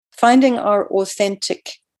finding our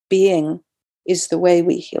authentic being is the way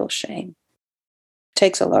we heal shame. It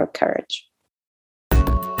takes a lot of courage.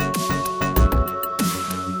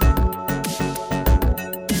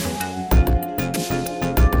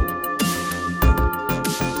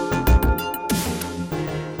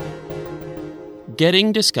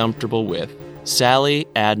 Getting Discomfortable with Sally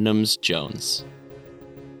Adnams-Jones.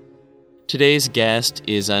 Today's guest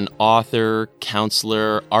is an author,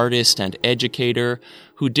 counselor, artist, and educator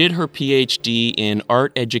who did her PhD in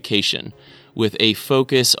art education with a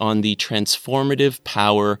focus on the transformative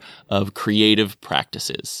power of creative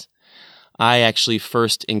practices. I actually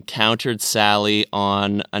first encountered Sally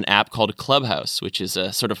on an app called Clubhouse, which is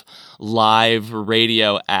a sort of live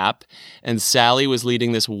radio app. And Sally was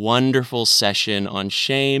leading this wonderful session on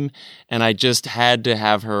shame, and I just had to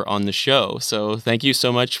have her on the show. So thank you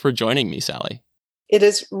so much for joining me, Sally. It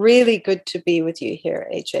is really good to be with you here,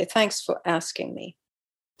 AJ. Thanks for asking me.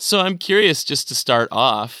 So I'm curious, just to start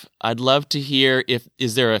off, I'd love to hear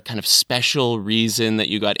is there a kind of special reason that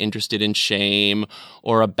you got interested in shame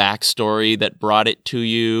or a backstory that brought it to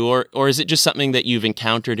you, or is it just something that you've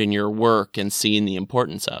encountered in your work and seen the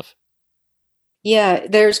importance of? Yeah,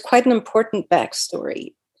 there's quite an important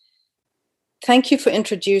backstory. Thank you for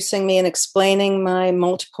introducing me and explaining my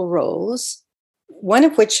multiple roles, one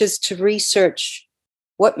of which is to research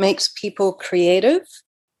what makes people creative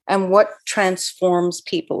and what transforms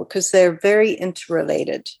people, because they're very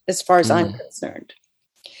interrelated as far as I'm concerned.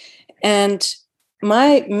 And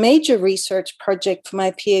my major research project for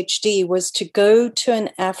my PhD was to go to an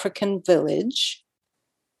African village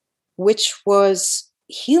which was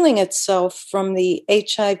healing itself from the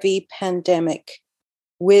HIV pandemic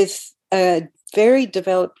with a very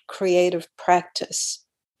developed creative practice.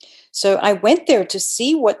 So I went there to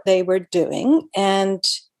see what they were doing and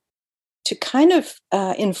to kind of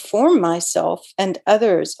inform myself and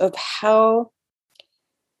others of how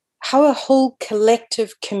a whole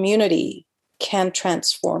collective community can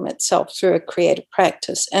transform itself through a creative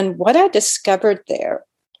practice. And what I discovered there,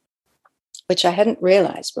 which I hadn't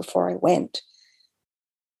realized before I went,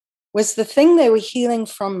 was the thing they were healing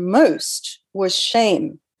from most was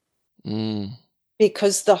shame.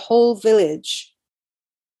 Because the whole village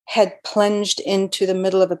had plunged into the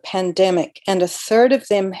middle of a pandemic, and a third of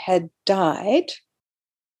them had died,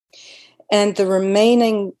 and the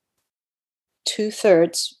remaining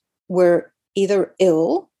 2/3 were either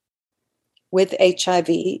ill with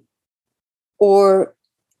HIV or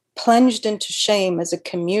plunged into shame as a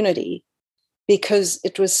community because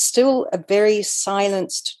it was still a very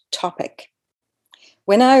silenced topic.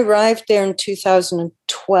 When I arrived there in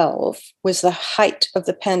 2012, was the height of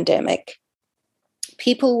the pandemic.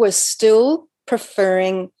 People were still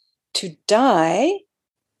preferring to die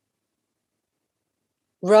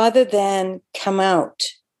rather than come out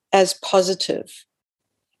as positive.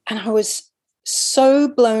 And I was so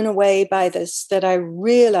blown away by this that I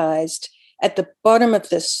realized at the bottom of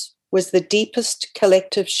this was the deepest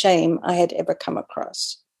collective shame I had ever come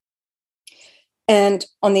across. And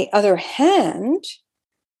on the other hand,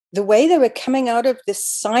 the way they were coming out of this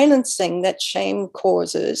silencing that shame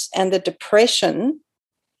causes and the depression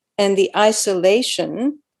and the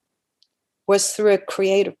isolation was through a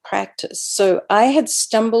creative practice. So I had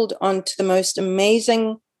stumbled onto the most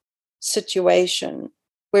amazing situation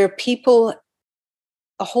where people,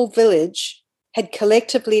 a whole village, had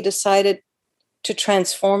collectively decided to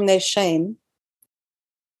transform their shame,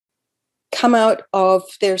 come out of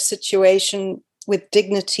their situation with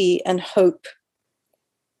dignity and hope,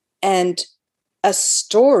 and a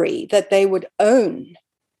story that they would own,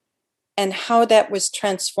 and how that was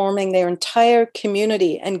transforming their entire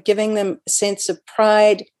community and giving them a sense of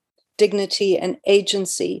pride, dignity, and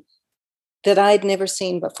agency that I'd never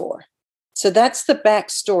seen before. So that's the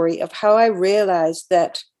backstory of how I realized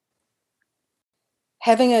that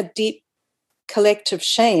having a deep collective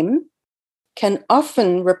shame can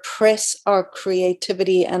often repress our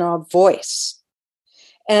creativity and our voice.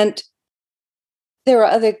 And there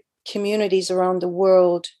are other communities around the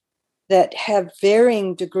world that have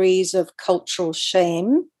varying degrees of cultural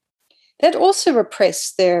shame that also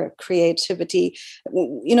repress their creativity.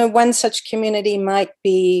 You know, one such community might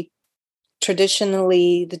be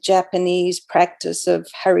traditionally the Japanese practice of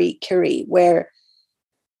harikiri, where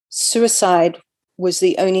suicide was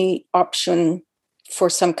the only option for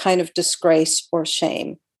some kind of disgrace or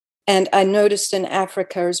shame. And I noticed in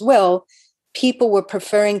Africa as well, people were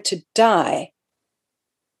preferring to die,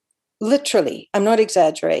 literally, I'm not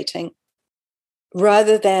exaggerating,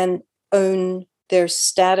 rather than own their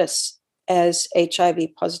status as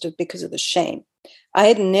HIV positive because of the shame. I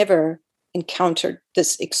had never encountered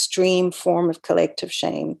this extreme form of collective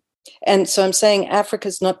shame And so I'm saying Africa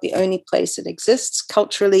is not the only place it exists.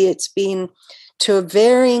 Culturally, it's been to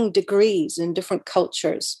varying degrees in different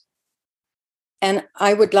cultures. And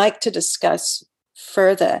I would like to discuss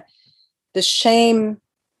further the shame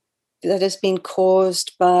that has been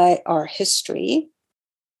caused by our history,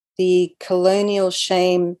 the colonial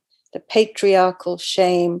shame, the patriarchal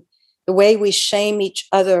shame, the way we shame each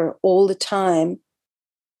other all the time,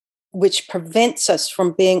 which prevents us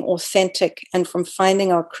from being authentic and from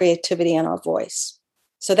finding our creativity and our voice.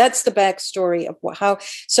 So that's the backstory of how.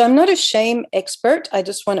 So I'm not a shame expert. I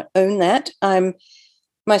just want to own that.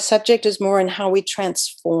 My subject is more in how we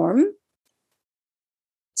transform,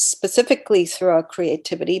 specifically through our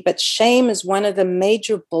creativity. But shame is one of the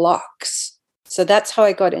major blocks. So that's how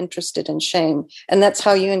I got interested in shame, and that's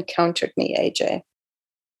how you encountered me, AJ.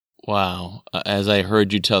 Wow. As I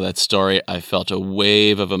heard you tell that story, I felt a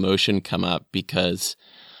wave of emotion come up because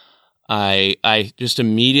I just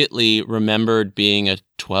immediately remembered being a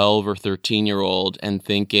 12 or 13-year-old and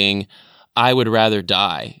thinking I would rather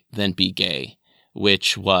die than be gay,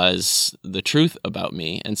 which was the truth about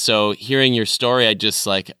me. And so hearing your story,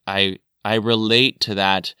 I relate to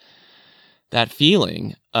that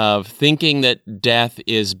feeling of thinking that death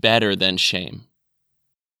is better than shame.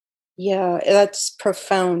 Yeah, that's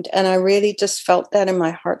profound. And I really just felt that in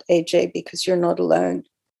my heart, AJ, because you're not alone.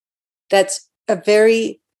 That's a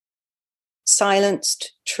very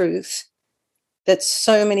silenced truth that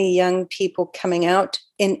so many young people coming out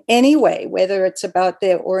in any way, whether it's about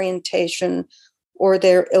their orientation or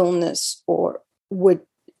their illness, or would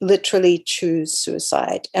literally choose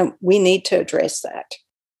suicide. And we need to address that.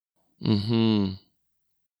 Mm-hmm.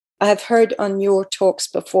 I've heard on your talks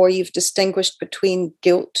before, you've distinguished between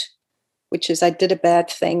guilt, which is I did a bad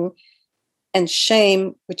thing, and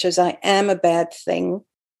shame, which is I am a bad thing.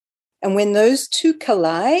 And when those two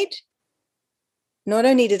collide, not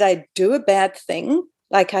only did I do a bad thing,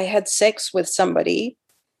 like I had sex with somebody,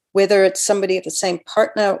 whether it's somebody of the same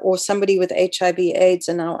partner or somebody with HIV/AIDS,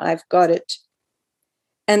 and now I've got it.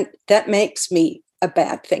 And that makes me a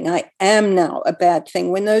bad thing. I am now a bad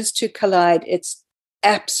thing. When those two collide, it's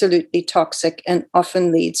absolutely toxic and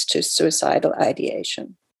often leads to suicidal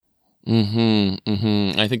ideation. Mm-hmm,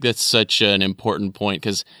 mm-hmm. I think that's such an important point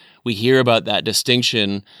because we hear about that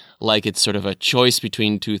distinction like it's sort of a choice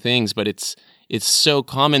between two things, but it's so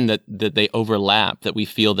common that they overlap, that we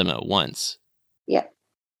feel them at once. Yeah.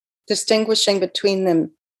 Distinguishing between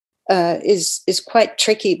them is quite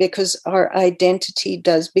tricky because our identity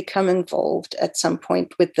does become involved at some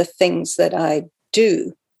point with the things that I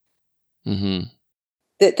do. Mm-hmm.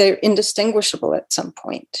 That they're indistinguishable at some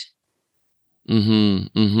point.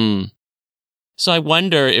 Mm-hmm. Mm-hmm. So I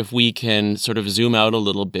wonder if we can sort of zoom out a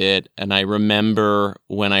little bit. And I remember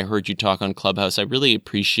when I heard you talk on Clubhouse, I really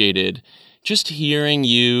appreciated just hearing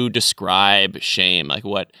you describe shame, like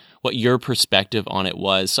what your perspective on it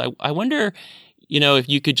was. So I wonder, if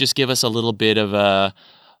you could just give us a little bit of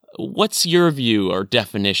what's your view or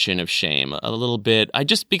definition of shame? A little bit.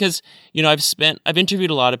 Because, I've interviewed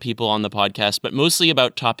a lot of people on the podcast, but mostly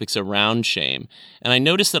about topics around shame. And I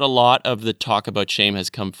noticed that a lot of the talk about shame has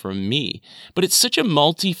come from me, but it's such a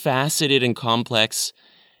multifaceted and complex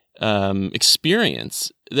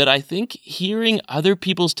experience that I think hearing other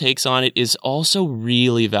people's takes on it is also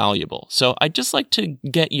really valuable. So I'd just like to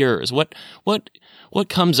get yours. What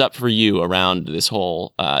comes up for you around this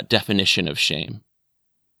whole definition of shame?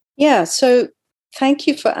 Yeah, so thank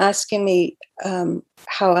you for asking me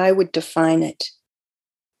how I would define it.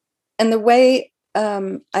 And the way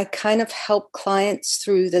I kind of help clients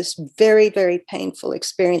through this very, very painful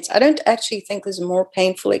experience. I don't actually think there's a more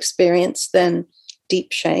painful experience than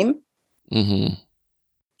deep shame. Mm-hmm.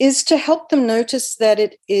 Is to help them notice that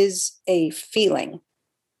it is a feeling.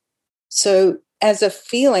 So as a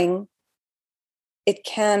feeling, it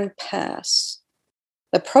can pass.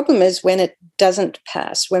 The problem is when it doesn't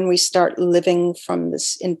pass, when we start living from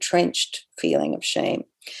this entrenched feeling of shame.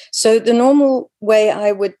 So the normal way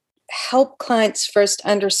I would help clients first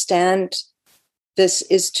understand this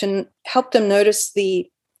is to help them notice the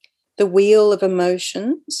wheel of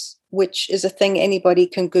emotions, which is a thing anybody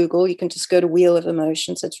can Google. You can just go to Wheel of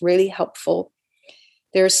Emotions. It's really helpful.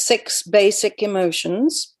 There are 6 basic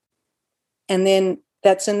emotions, and then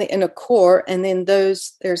that's in the inner core, and then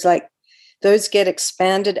those get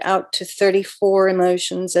expanded out to 34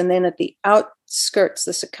 emotions, and then at the outskirts,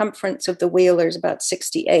 the circumference of the wheel, there's about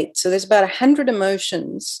 68. So there's about 100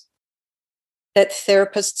 emotions that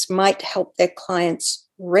therapists might help their clients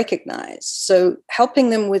recognize. So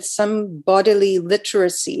helping them with some bodily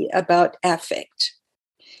literacy about affect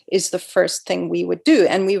is the first thing we would do.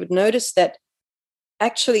 And we would notice that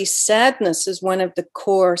actually sadness is one of the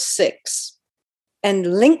core six.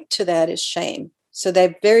 And linked to that is shame. So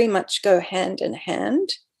they very much go hand in hand.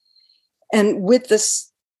 And with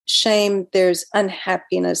this shame, there's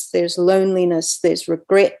unhappiness, there's loneliness, there's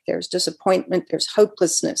regret, there's disappointment, there's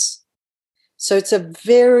hopelessness. So it's a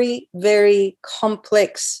very, very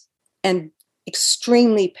complex and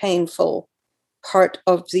extremely painful part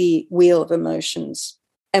of the wheel of emotions.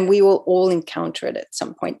 And we will all encounter it at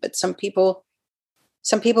some point. But some people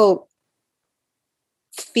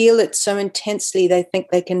feel it so intensely they think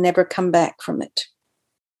they can never come back from it.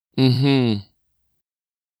 Mm-hmm.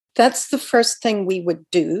 That's the first thing we would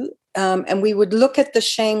do. And we would look at the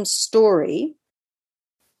shame story.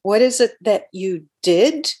 What is it that you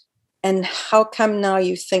did? And how come now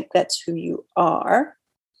you think that's who you are?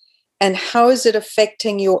 And how is it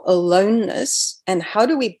affecting your aloneness? And how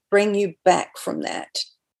do we bring you back from that?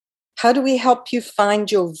 How do we help you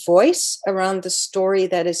find your voice around the story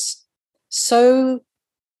that is so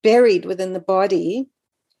buried within the body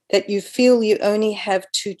that you feel you only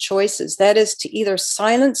have two choices? That is to either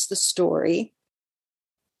silence the story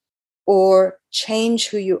or change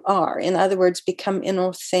who you are. In other words, become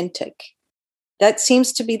inauthentic. That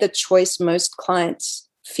seems to be the choice most clients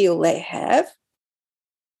feel they have,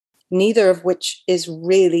 neither of which is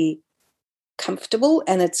really comfortable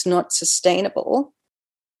and it's not sustainable.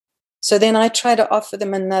 So then I try to offer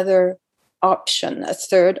them another option, a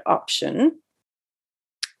third option,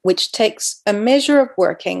 which takes a measure of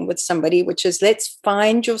working with somebody, which is let's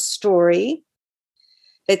find your story.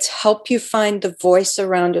 Let's help you find the voice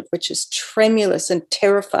around it, which is tremulous and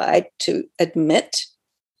terrified to admit.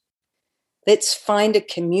 Let's find a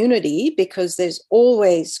community, because there's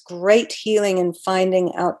always great healing in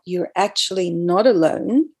finding out you're actually not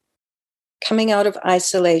alone, coming out of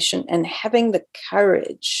isolation and having the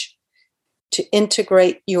courage to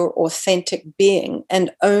integrate your authentic being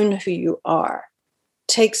and own who you are.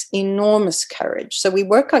 It takes enormous courage. So we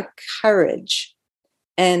work on courage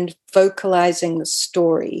and vocalizing the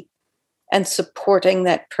story and supporting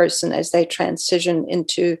that person as they transition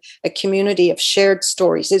into a community of shared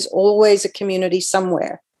stories. There's always a community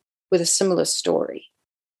somewhere with a similar story.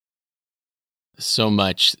 So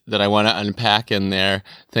much that I want to unpack in there.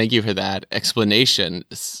 Thank you for that explanation.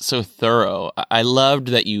 So thorough. I loved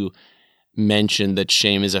that you mentioned that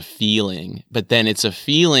shame is a feeling, but then it's a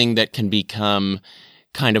feeling that can become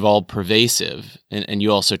kind of all pervasive. And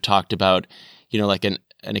you also talked about, like an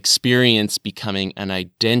experience becoming an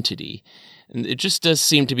identity. And it just does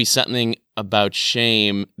seem to be something about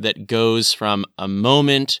shame that goes from a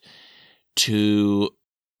moment to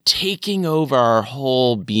taking over our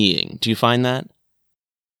whole being. Do you find that?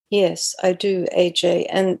 Yes, I do, AJ.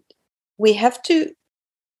 And we have to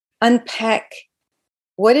unpack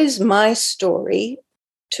what is my story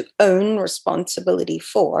to own responsibility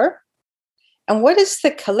for, and what is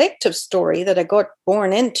the collective story that I got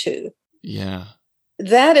born into. Yeah.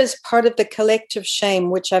 That is part of the collective shame,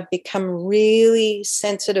 which I've become really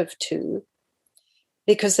sensitive to,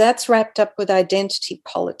 because that's wrapped up with identity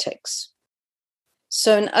politics.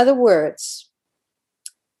 So in other words,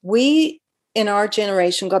 we in our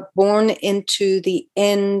generation got born into the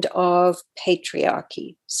end of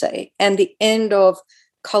patriarchy, say, and the end of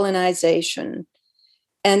colonization.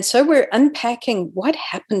 And so we're unpacking what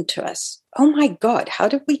happened to us. Oh my God, how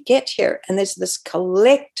did we get here? And there's this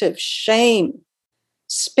collective shame,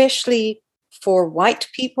 especially for white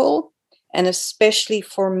people and especially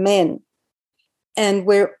for men. And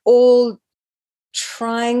we're all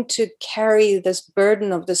trying to carry this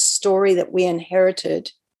burden of this story that we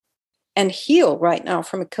inherited and heal right now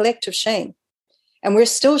from a collective shame. And we're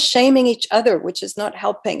still shaming each other, which is not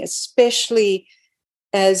helping, especially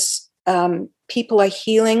as people are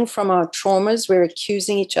healing from our traumas. We're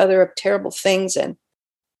accusing each other of terrible things. And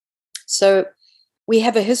so we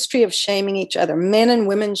have a history of shaming each other. Men and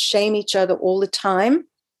women shame each other all the time.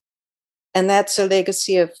 And that's a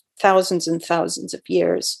legacy of thousands and thousands of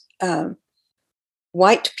years.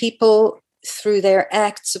 White people, through their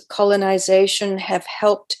acts of colonization, have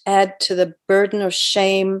helped add to the burden of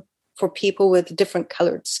shame for people with different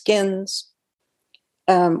colored skins.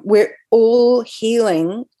 We're all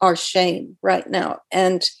healing our shame right now.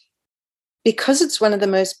 And because it's one of the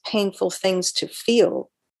most painful things to feel,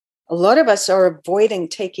 a lot of us are avoiding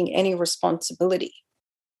taking any responsibility.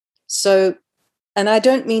 So, and I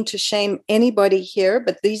don't mean to shame anybody here,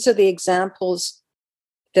 but these are the examples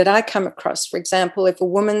that I come across. For example, if a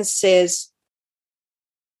woman says,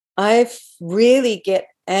 I really get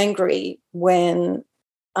angry when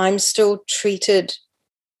I'm still treated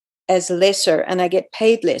as lesser and I get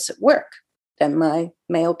paid less at work than my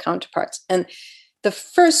male counterparts. And the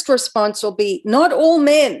first response will be, not all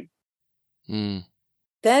men. Mm.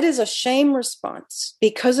 That is a shame response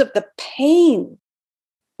because of the pain.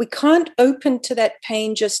 We can't open to that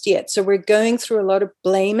pain just yet. So we're going through a lot of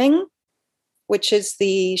blaming, which is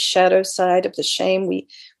the shadow side of the shame. We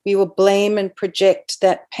will blame and project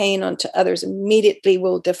that pain onto others. Immediately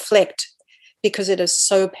we'll deflect because it is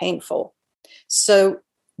so painful. So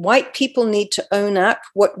white people need to own up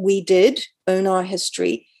what we did, own our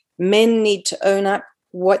history. Men need to own up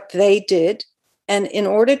what they did. And in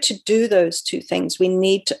order to do those two things, we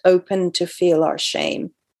need to open to feel our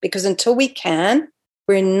shame. Because until we can,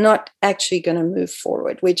 we're not actually going to move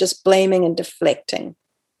forward. We're just blaming and deflecting.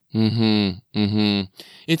 Mm-hmm. Mm-hmm.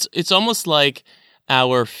 It's almost like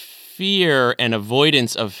our fear and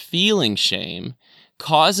avoidance of feeling shame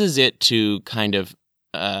causes it to kind of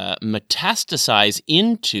metastasize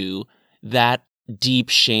into that deep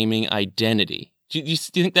shaming identity. Do you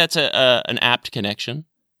think that's an apt connection?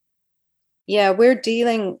 Yeah, we're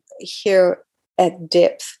dealing here at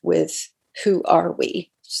depth with who are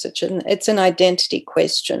we? It's an identity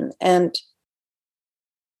question. And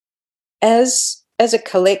as a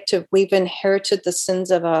collective, we've inherited the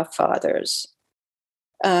sins of our fathers.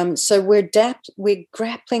 So we're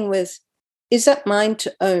grappling with, is that mine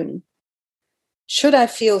to own? Should I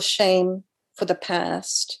feel shame for the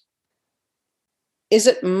past? Is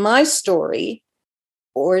it my story,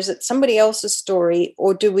 or is it somebody else's story?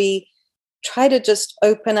 Or do we try to just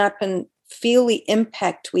open up and feel the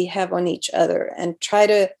impact we have on each other and try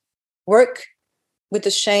to work with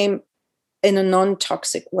the shame in a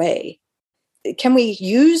non-toxic way? Can we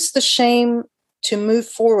use the shame to move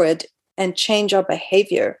forward and change our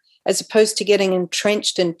behavior as opposed to getting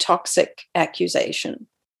entrenched in toxic accusation?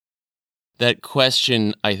 That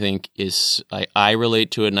question, I think, is, I relate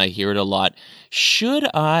to it and I hear it a lot. Should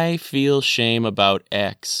I feel shame about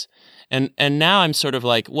X? And now I'm sort of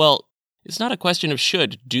like, well, it's not a question of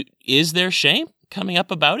should. Is there shame coming up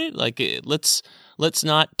about it? Like, let's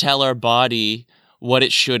not tell our body what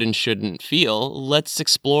it should and shouldn't feel. Let's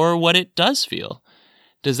explore what it does feel.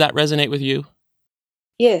 Does that resonate with you?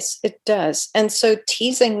 Yes, it does. And so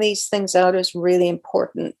teasing these things out is really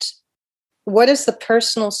important. What is the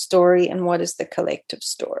personal story and what is the collective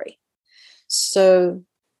story? So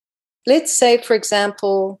let's say, for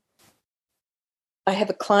example, I have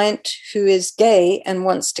a client who is gay and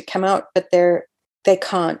wants to come out, but they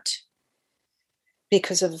can't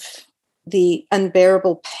because of the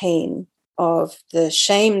unbearable pain of the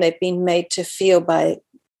shame they've been made to feel by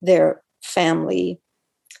their family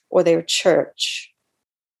or their church.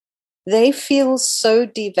 They feel so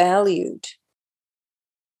devalued.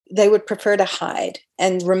 They would prefer to hide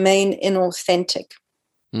and remain inauthentic.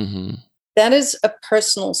 Mm-hmm. That is a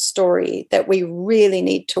personal story that we really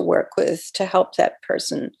need to work with to help that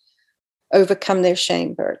person overcome their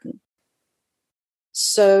shame burden.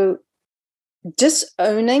 So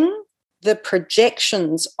disowning the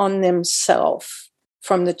projections on themselves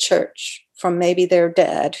from the church, from maybe their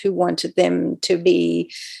dad who wanted them to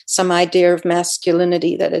be some idea of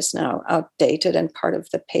masculinity that is now outdated and part of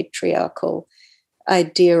the patriarchal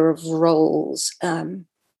idea of roles.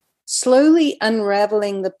 Slowly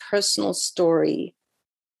unraveling the personal story.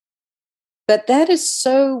 But that is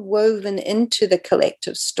so woven into the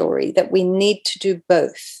collective story that we need to do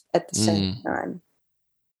both at the same time.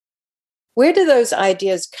 Where do those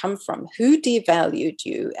ideas come from? Who devalued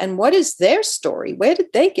you? And what is their story? Where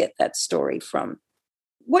did they get that story from?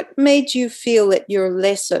 What made you feel that you're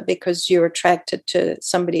lesser because you're attracted to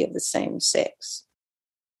somebody of the same sex?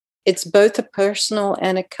 It's both a personal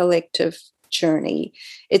and a collective journey.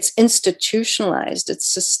 It's institutionalized. It's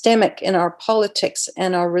systemic in our politics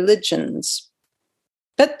and our religions.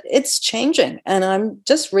 But it's changing. And I'm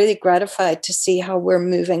just really gratified to see how we're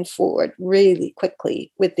moving forward really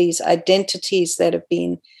quickly with these identities that have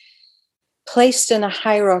been placed in a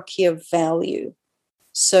hierarchy of value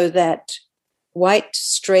so that white,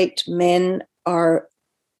 straight men are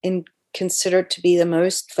considered to be the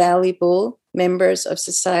most valuable members of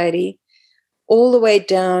society, all the way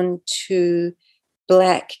down to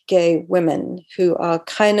Black gay women who are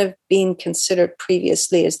kind of being considered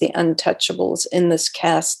previously as the untouchables in this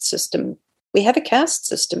caste system. We have a caste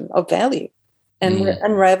system of value, and we're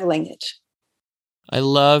unraveling it. I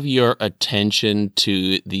love your attention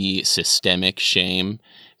to the systemic shame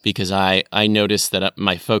because I notice that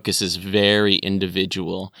my focus is very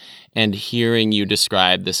individual, and hearing you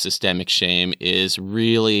describe the systemic shame is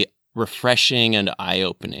really refreshing and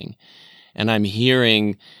eye-opening. And I'm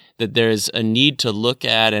hearing that there's a need to look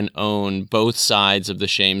at and own both sides of the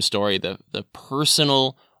shame story, the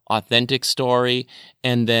personal, authentic story,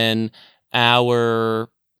 and then our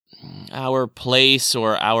our place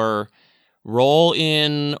or our role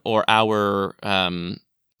in or our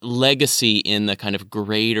legacy in the kind of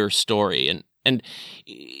greater story. And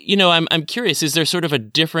I'm curious, is there sort of a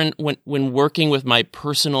different when working with my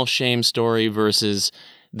personal shame story versus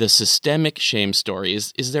the systemic shame story?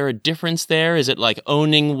 Is there a difference there? Is it like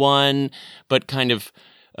owning one but kind of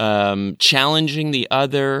challenging the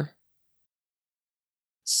other?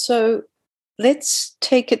 So let's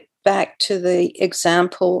take it back to the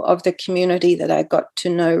example of the community that I got to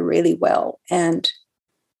know really well. And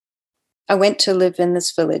I went to live in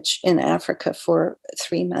this village in Africa for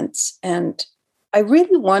 3 months. And I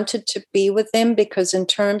really wanted to be with them because in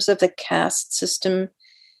terms of the caste system,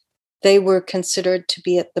 they were considered to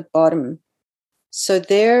be at the bottom. So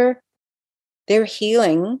their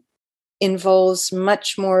healing involves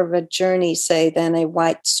much more of a journey, say, than a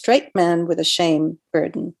white straight man with a shame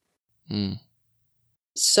burden. Mm.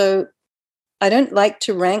 So I don't like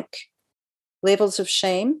to rank levels of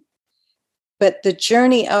shame, but the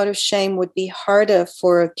journey out of shame would be harder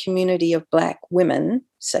for a community of Black women,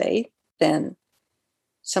 say, than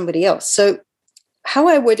somebody else. So how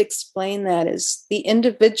I would explain that is the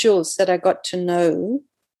individuals that I got to know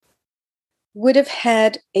would have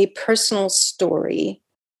had a personal story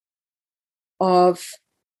of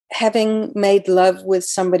having made love with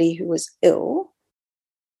somebody who was ill,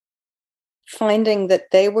 finding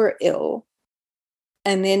that they were ill,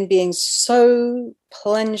 and then being so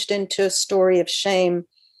plunged into a story of shame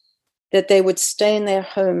that they would stay in their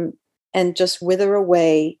home and just wither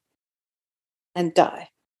away and die.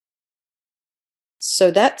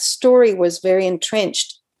 So that story was very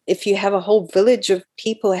entrenched. If you have a whole village of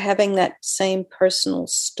people having that same personal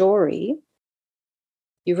story,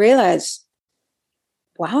 you realize,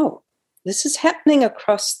 wow, this is happening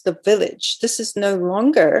across the village. This is no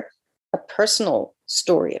longer a personal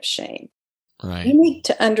story of shame. Right. You need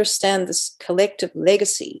to understand this collective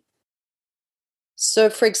legacy.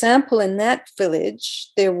 So, for example, in that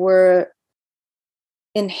village, there were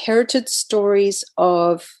inherited stories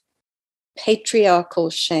of patriarchal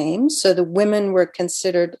shame. So the women were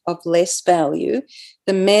considered of less value.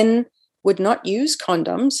 The men would not use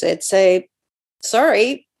condoms. They'd say,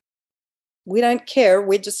 sorry, we don't care.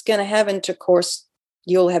 We're just going to have intercourse.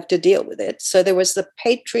 You'll have to deal with it. So there was the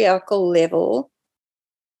patriarchal level.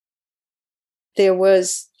 There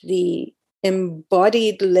was the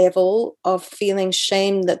embodied level of feeling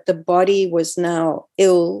shame that the body was now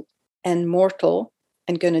ill and mortal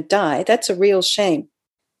and going to die. That's a real shame.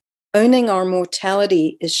 Owning our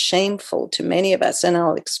mortality is shameful to many of us, and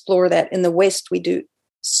I'll explore that. In the West, we do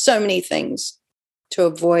so many things to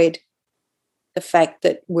avoid the fact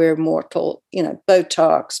that we're mortal,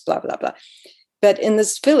 Botox, blah, blah, blah. But in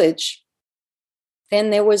this village, then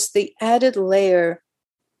there was the added layer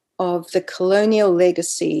of the colonial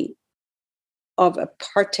legacy of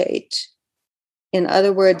apartheid. In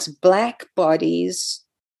other words, Black bodies,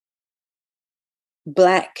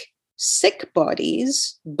 Black sick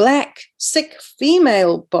bodies, Black sick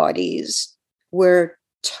female bodies were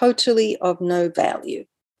totally of no value.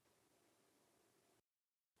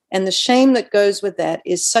 And the shame that goes with that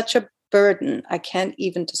is such a burden, I can't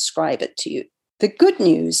even describe it to you. The good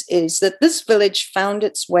news is that this village found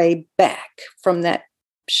its way back from that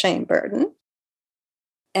shame burden.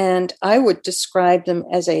 And I would describe them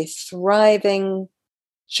as a thriving,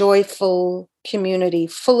 joyful community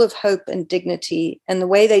full of hope and dignity. And the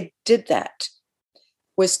way they did that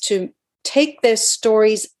was to take their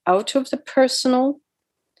stories out of the personal,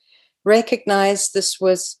 recognize this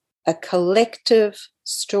was a collective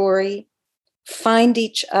story, find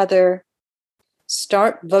each other,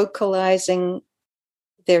 start vocalizing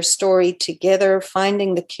their story together,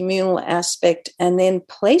 finding the communal aspect, and then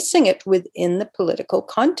placing it within the political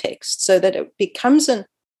context so that it becomes an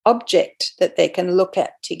object that they can look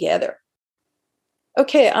at together.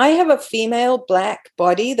 Okay, I have a female Black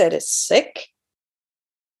body that is sick.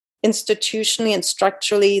 Institutionally and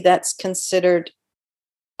structurally, that's considered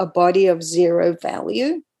a body of zero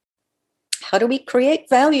value. How do we create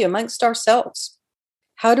value amongst ourselves?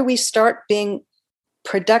 How do we start being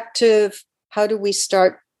productive? How do we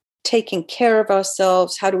start taking care of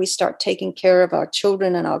ourselves? How do we start taking care of our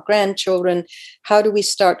children and our grandchildren? How do we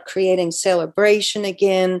start creating celebration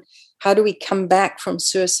again? How do we come back from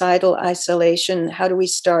suicidal isolation? How do we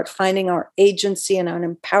start finding our agency and our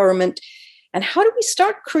empowerment? And how do we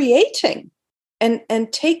start creating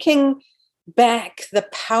and taking back the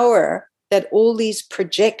power that all these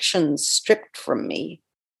projections stripped from me?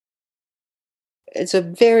 It's a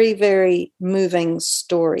very, very moving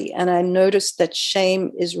story. And I noticed that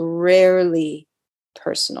shame is rarely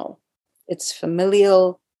personal. It's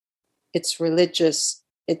familial, it's religious,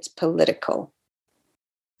 it's political.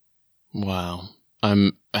 Wow.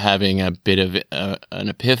 I'm having a bit of an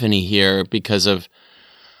epiphany here because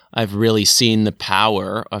I've really seen the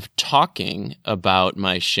power of talking about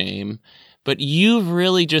my shame, but you've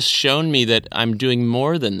really just shown me that I'm doing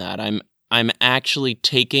more than that. I'm actually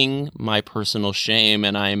taking my personal shame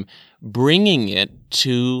and I'm bringing it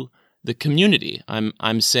to the community.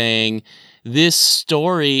 I'm saying this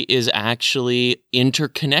story is actually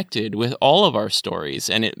interconnected with all of our stories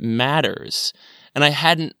and it matters. And I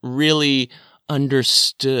hadn't really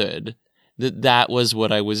understood that that was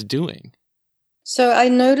what I was doing. So I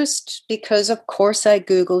noticed, because of course I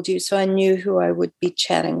Googled you, so I knew who I would be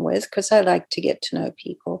chatting with because I like to get to know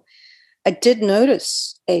people. I did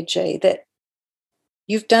notice, AJ, that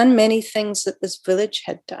you've done many things that this village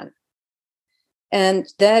had done. And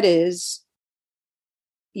that is,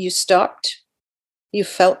 you stopped, you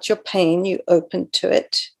felt your pain, you opened to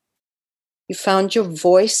it, you found your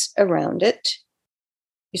voice around it,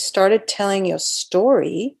 you started telling your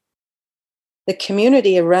story. The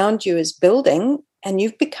community around you is building, and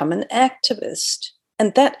you've become an activist.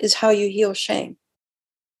 And that is how you heal shame.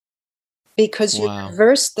 Because you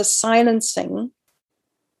reverse the silencing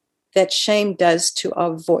that shame does to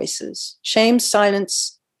our voices. Shame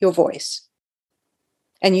silences your voice.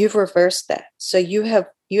 And you've reversed that. So you have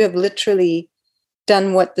literally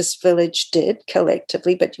done what this village did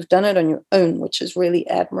collectively, but you've done it on your own, which is really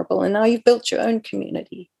admirable. And now you've built your own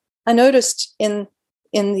community. I noticed in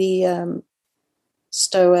the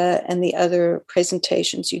STOA and the other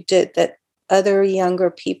presentations you did that other younger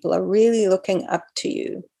people are really looking up to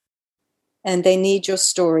you and they need your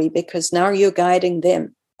story because now you're guiding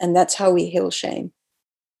them, and that's how we heal shame.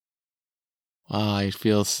 Wow, I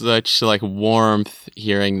feel such like warmth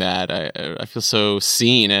hearing that. I feel so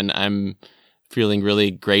seen, and I'm feeling really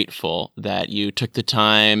grateful that you took the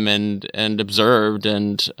time and observed,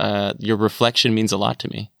 and your reflection means a lot to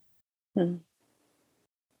me.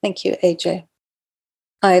 Thank you, AJ.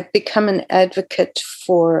 I've become an advocate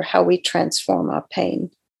for how we transform our pain.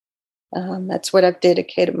 That's what I've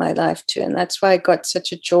dedicated my life to. And that's why I got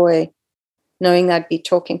such a joy knowing I'd be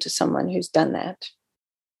talking to someone who's done that.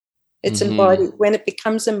 It's embodied. When it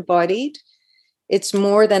becomes embodied, it's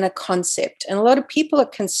more than a concept. And a lot of people are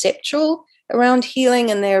conceptual around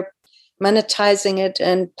healing and they're monetizing it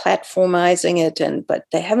and platformizing it, but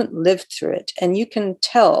they haven't lived through it. And you can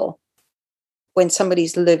tell when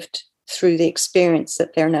somebody's lived through the experience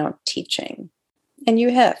that they're now teaching. And you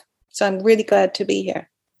have. So I'm really glad to be here.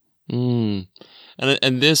 And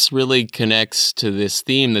this really connects to this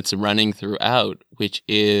theme that's running throughout, which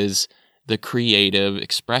is the creative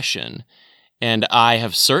expression. And I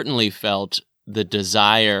have certainly felt the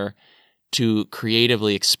desire to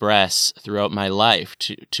creatively express throughout my life,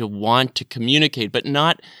 to want to communicate, but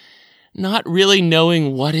not really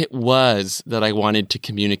knowing what it was that I wanted to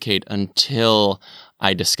communicate until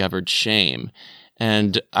I discovered shame.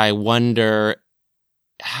 And I wonder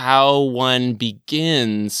how one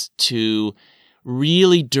begins to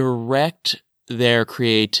really direct their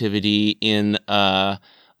creativity in a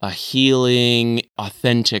healing,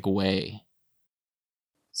 authentic way.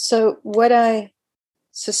 So what I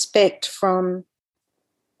suspect from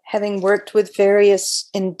having worked with various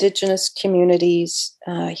Indigenous communities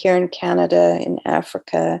here in Canada, in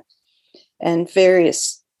Africa, and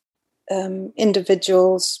various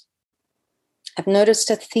individuals, I've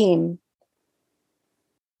noticed a theme.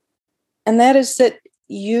 And that is that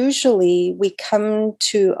usually we come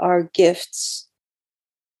to our gifts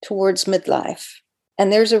towards midlife.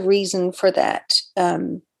 And there's a reason for that.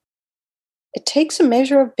 It takes a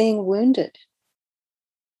measure of being wounded.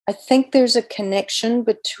 I think there's a connection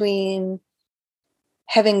between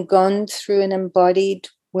having gone through an embodied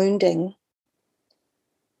wounding,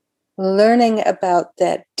 learning about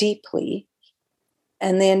that deeply,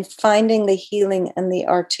 and then finding the healing and the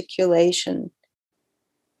articulation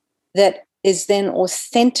that is then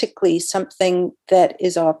authentically something that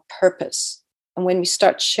is our purpose. And when we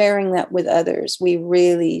start sharing that with others, we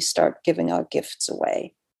really start giving our gifts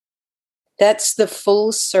away. That's the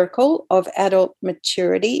full circle of adult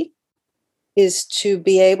maturity, is to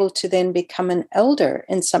be able to then become an elder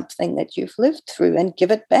in something that you've lived through and give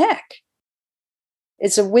it back.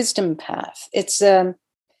 It's a wisdom path. It's an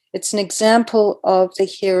example of the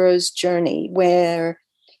hero's journey where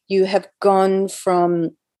you have gone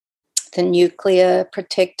from the nuclear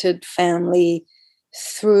protected family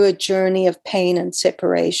through a journey of pain and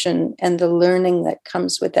separation and the learning that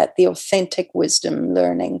comes with that, the authentic wisdom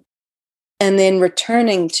learning, and then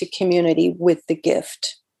returning to community with the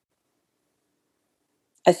gift.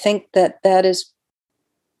 I think that is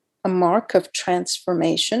a mark of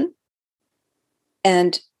transformation.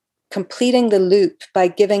 And completing the loop by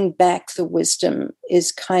giving back the wisdom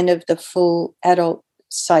is kind of the full adult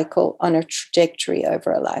cycle on a trajectory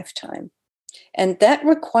over a lifetime. And that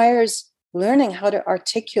requires learning how to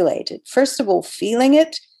articulate it. First of all, feeling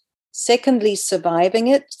it. Secondly, surviving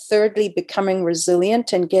it. Thirdly, becoming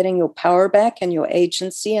resilient and getting your power back and your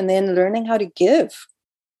agency, and then learning how to give.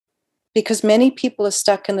 Because many people are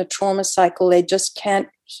stuck in the trauma cycle. They just can't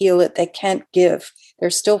heal it. They can't give. They're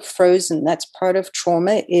still frozen. That's part of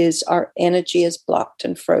trauma, is our energy is blocked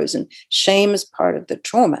and frozen. Shame is part of the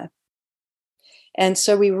trauma. And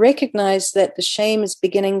so we recognize that the shame is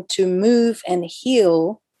beginning to move and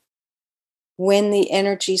heal when the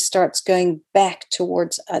energy starts going back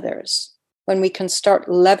towards others, when we can start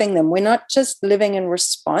loving them. We're not just living in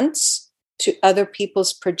response to other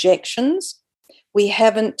people's projections. We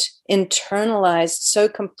haven't internalized so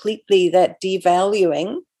completely that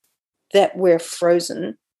devaluing that we're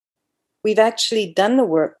frozen. We've actually done the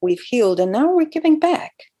work, we've healed, and now we're giving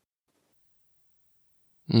back.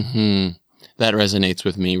 That resonates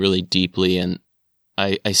with me really deeply. And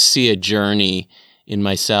I see a journey in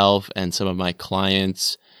myself and some of my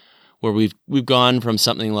clients where we've gone from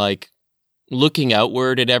something like looking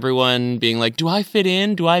outward at everyone, being like, do I fit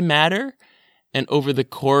in? Do I matter? And over the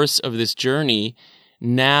course of this journey,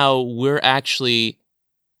 now we're actually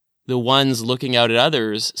the ones looking out at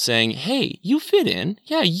others saying, hey, you fit in.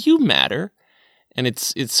 Yeah, you matter. And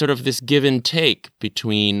it's sort of this give and take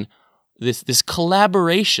between this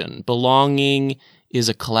collaboration. Belonging is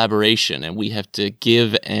a collaboration, and we have to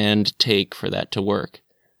give and take for that to work.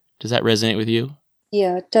 Does that resonate with you?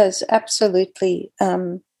 Yeah, it does. Absolutely.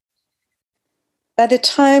 By the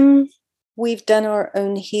time we've done our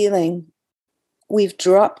own healing, we've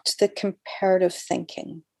dropped the comparative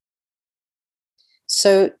thinking.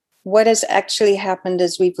 So what has actually happened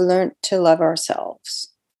is we've learned to love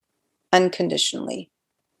ourselves unconditionally.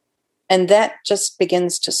 And that just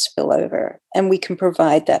begins to spill over, and we can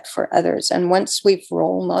provide that for others. And once we've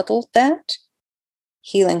role modeled that,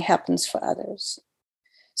 healing happens for others.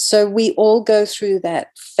 So we all go through that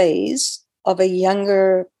phase of a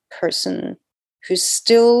younger person who's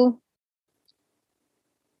still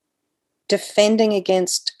defending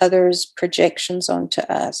against others' projections onto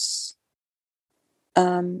us.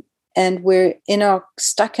 And we're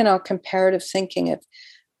stuck in our comparative thinking of,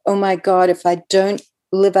 oh my God, if I don't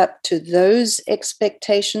live up to those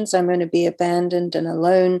expectations, I'm going to be abandoned and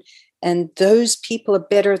alone. And those people are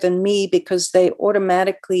better than me because they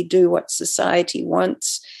automatically do what society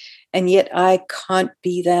wants. And yet I can't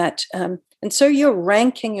be that. And so you're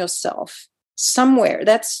ranking yourself somewhere.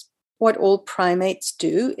 That's what all primates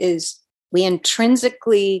do, is we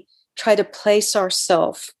intrinsically try to place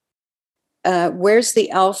ourselves. Where's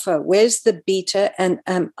the alpha? Where's the beta? And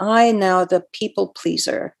am I now the people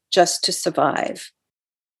pleaser just to survive?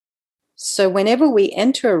 So whenever we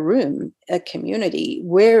enter a room, a community,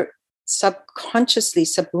 we're subconsciously,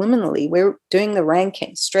 subliminally, we're doing the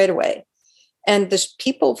ranking straight away. And the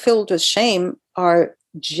people filled with shame are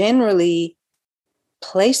generally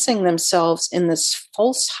placing themselves in this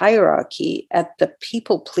false hierarchy at the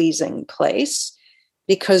people-pleasing place,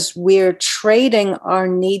 because we're trading our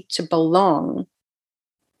need to belong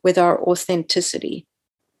with our authenticity.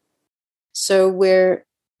 So we're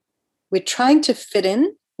trying to fit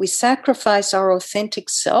in. We sacrifice our authentic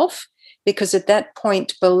self because at that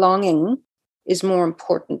point, belonging is more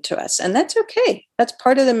important to us. And that's okay. That's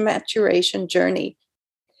part of the maturation journey.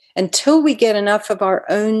 Until we get enough of our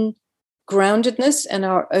own groundedness and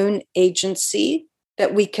our own agency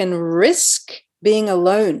that we can risk being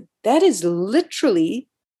alone. That is literally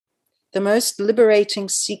the most liberating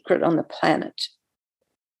secret on the planet.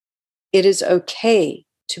 It is okay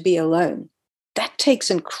to be alone. That takes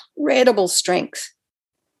incredible strength.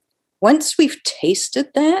 Once we've tasted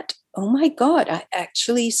that, oh my God, I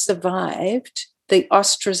actually survived the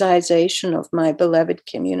ostracization of my beloved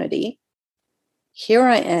community. Here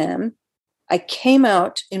I am. I came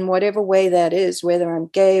out in whatever way that is, whether I'm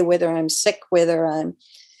gay, whether I'm sick, whether I'm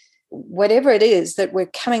whatever it is that we're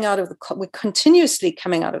coming out of we're continuously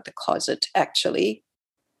coming out of the closet, actually,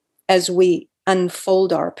 as we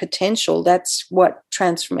unfold our potential. That's what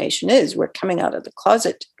transformation is. We're coming out of the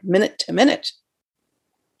closet minute to minute.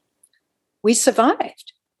 We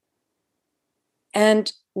survived.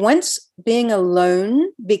 And once being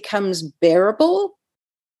alone becomes bearable,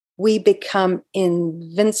 we become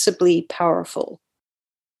invincibly powerful.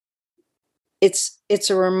 It's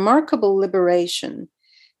a remarkable liberation.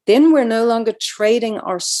 Then we're no longer trading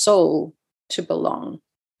our soul to belong.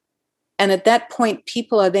 And at that point,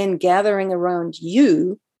 people are then gathering around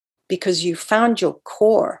you because you found your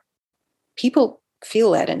core. People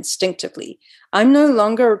feel that instinctively. I'm no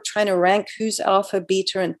longer trying to rank who's alpha,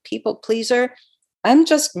 beta, and people pleaser. I'm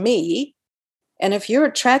just me. And if you're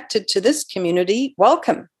attracted to this community,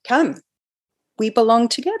 welcome, come. We belong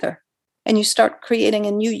together. And you start creating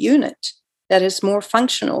a new unit that is more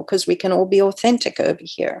functional because we can all be authentic over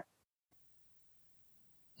here.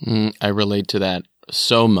 I relate to that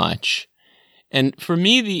so much. And for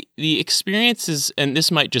me, the experiences, and this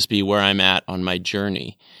might just be where I'm at on my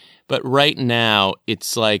journey, but right now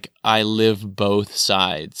it's like I live both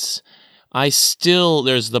sides.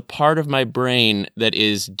 There's the part of my brain that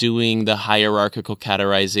is doing the hierarchical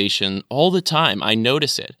categorization all the time. I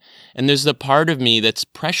notice it. And there's the part of me that's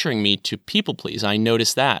pressuring me to people please. I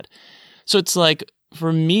notice that. So it's like,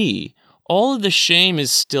 for me, all of the shame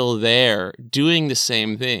is still there, doing the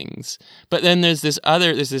same things. But then there's this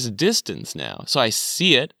distance now. So I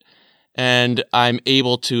see it, and I'm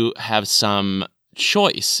able to have some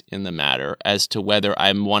choice in the matter as to whether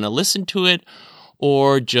I want to listen to it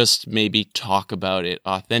or just maybe talk about it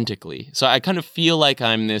authentically. So I kind of feel like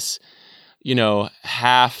I'm this,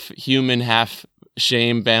 half human, half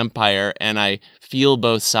shame vampire, and I feel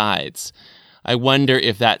both sides. I wonder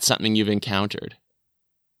if that's something you've encountered.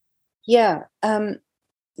 Yeah.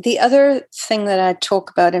 The other thing that I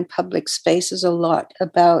talk about in public spaces a lot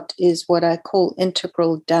about is what I call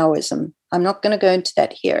integral Taoism. I'm not going to go into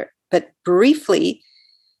that here, but briefly,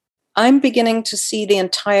 I'm beginning to see the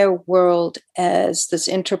entire world as this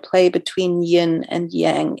interplay between yin and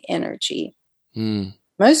yang energy.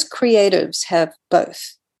 Most creatives have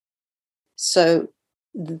both. So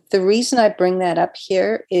the reason I bring that up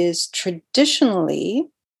here is traditionally,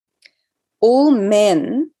 all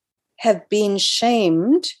men have been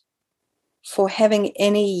shamed for having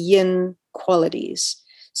any yin qualities.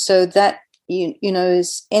 So that,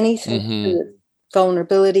 is anything to do with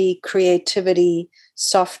vulnerability, creativity,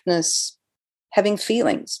 softness, having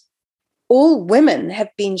feelings. All women have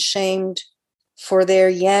been shamed for their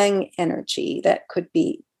yang energy. That could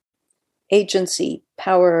be agency,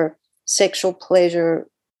 power, sexual pleasure,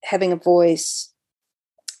 having a voice.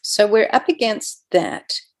 So we're up against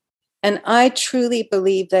that. And I truly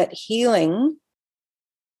believe that healing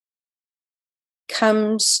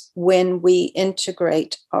comes when we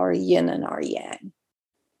integrate our yin and our yang.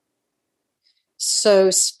 So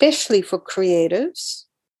especially for creatives,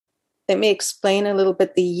 let me explain a little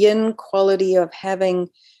bit the yin quality of having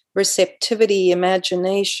receptivity,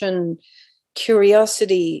 imagination,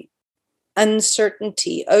 curiosity,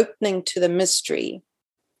 uncertainty, opening to the mystery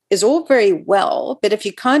is all very well, but if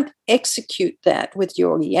you can't execute that with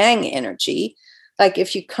your yang energy, like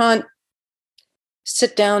if you can't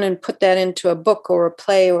sit down and put that into a book or a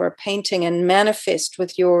play or a painting and manifest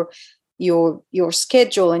with your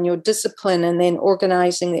schedule and your discipline and then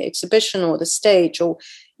organizing the exhibition or the stage, or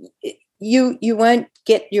you won't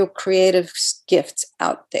get your creative gifts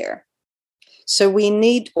out there. So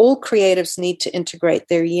all creatives need to integrate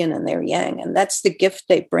their yin and their yang, and that's the gift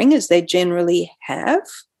they bring, as they generally have,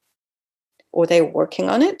 or they're working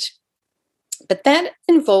on it. But that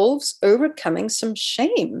involves overcoming some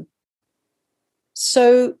shame.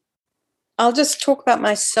 So I'll just talk about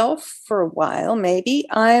myself for a while, maybe.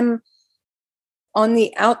 I'm on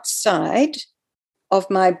the outside of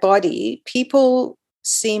my body. People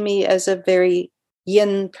see me as a very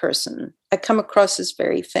yin person. I come across as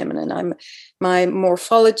very feminine. My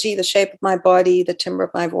morphology, the shape of my body, the timbre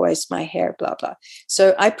of my voice, my hair, blah, blah.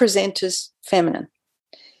 So I present as feminine.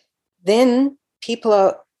 Then people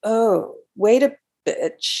are, oh, wait a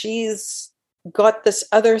bit, she's got this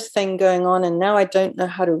other thing going on, and now I don't know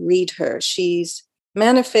how to read her. She's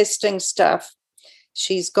manifesting stuff.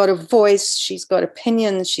 She's got a voice. She's got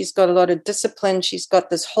opinions. She's got a lot of discipline. She's got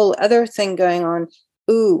this whole other thing going on.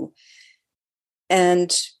 Ooh.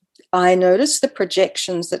 And I notice the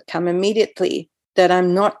projections that come immediately, that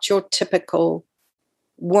I'm not your typical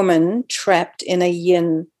woman trapped in a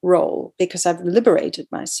yin role, because I've liberated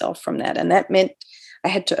myself from that. And that meant I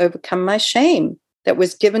had to overcome my shame that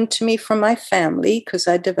was given to me from my family, because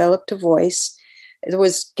I developed a voice. It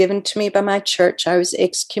was given to me by my church. I was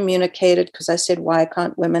excommunicated because I said, why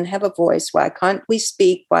can't women have a voice? Why can't we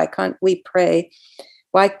speak? Why can't we pray?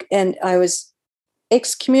 And I was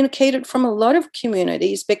excommunicated from a lot of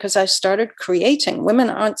communities because I started creating. Women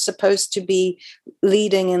aren't supposed to be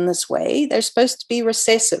leading in this way. They're supposed to be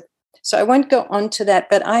recessive. So I won't go on to that,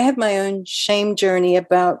 but I have my own shame journey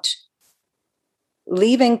about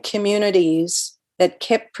leaving communities that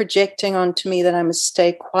kept projecting onto me that I must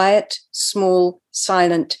stay quiet, small,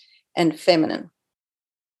 silent, and feminine.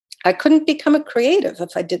 I couldn't become a creative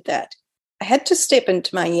if I did that. I had to step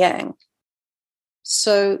into my yang.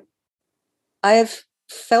 So I have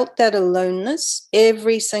felt that aloneness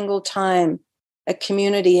every single time a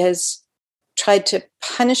community has tried to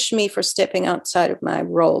punish me for stepping outside of my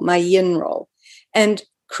role, my yin role. And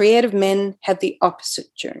creative men have the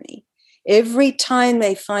opposite journey. Every time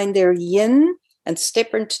they find their yin and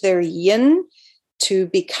step into their yin to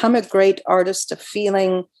become a great artist, of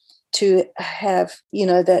feeling, to have,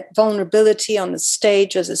 that vulnerability on the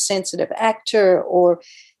stage as a sensitive actor, or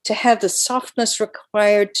to have the softness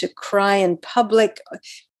required to cry in public,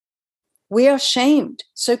 we are shamed.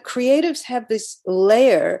 So creatives have this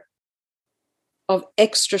layer of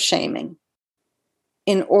extra shaming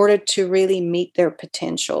in order to really meet their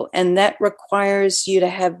potential. And that requires you to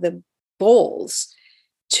have the balls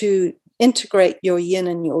to integrate your yin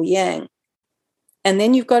and your yang. And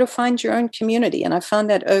then you've got to find your own community. And I found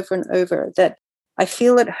that over and over, that I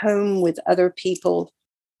feel at home with other people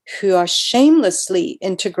who are shamelessly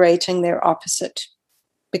integrating their opposite,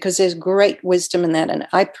 because there's great wisdom in that. And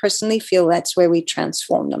I personally feel that's where we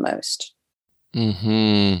transform the most.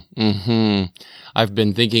 I've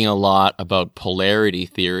been thinking a lot about polarity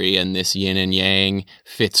theory, and this yin and yang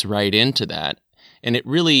fits right into that. And it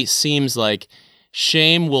really seems like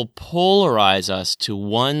shame will polarize us to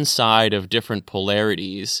one side of different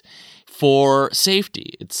polarities for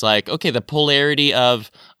safety. It's like, okay, the polarity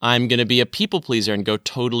of I'm going to be a people pleaser and go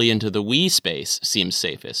totally into the we space seems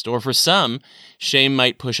safest. Or for some, shame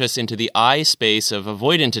might push us into the I space of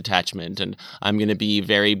avoidant attachment, and I'm going to be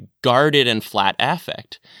very guarded and flat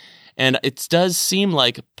affect. And it does seem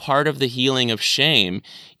like part of the healing of shame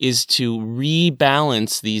is to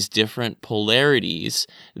rebalance these different polarities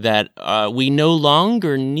that we no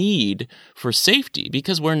longer need for safety,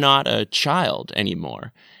 because we're not a child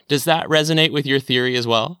anymore. Does that resonate with your theory as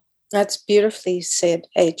well? That's beautifully said,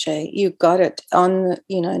 AJ. You got it on,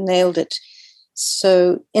 nailed it.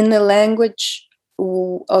 So in the language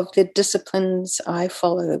of the disciplines I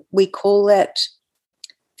follow, we call that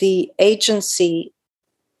the agency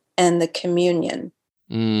and the communion.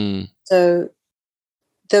 So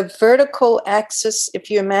the vertical axis,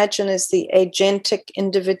 if you imagine, is the agentic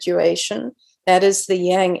individuation. That is the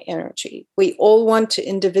yang energy. We all want to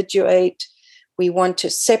individuate. We want to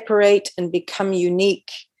separate and become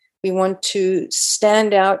unique. We want to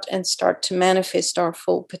stand out and start to manifest our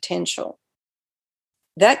full potential.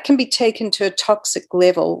 That can be taken to a toxic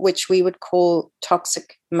level, which we would call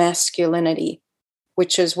toxic masculinity,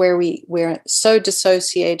 which is where we're so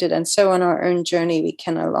dissociated and so on our own journey, we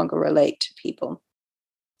can no longer relate to people.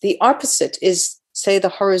 The opposite is, say, the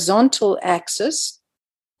horizontal axis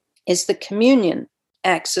is the communion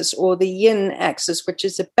axis, or the yin axis, which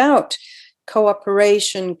is about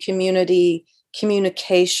cooperation, community,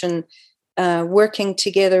 communication, working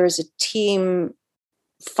together as a team,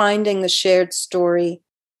 finding the shared story.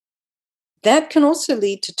 That can also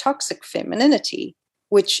lead to toxic femininity,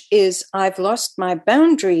 which is, I've lost my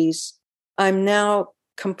boundaries. I'm now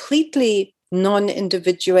completely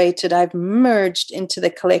non-individuated. I've merged into the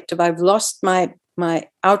collective. I've lost my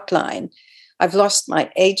outline. I've lost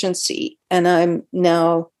my agency, and I'm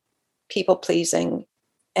now people-pleasing,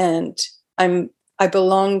 and I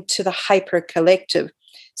belong to the hyper-collective.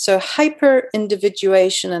 So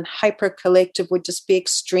hyper-individuation and hyper-collective would just be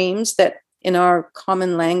extremes that in our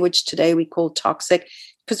common language today we call toxic,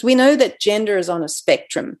 because we know that gender is on a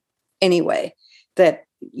spectrum anyway, that,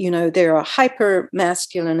 there are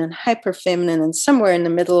hyper-masculine and hyper-feminine, and somewhere in the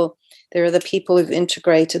middle there are the people who've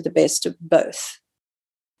integrated the best of both.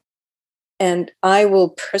 And I will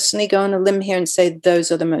personally go on a limb here and say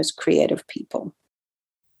those are the most creative people.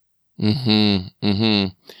 And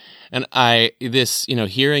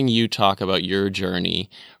hearing you talk about your journey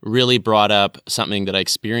really brought up something that I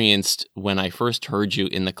experienced when I first heard you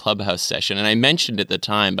in the Clubhouse session. And I mentioned at the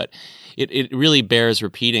time, but it really bears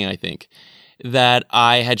repeating, I think, that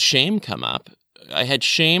I had shame come up. I had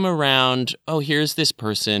shame around, here's this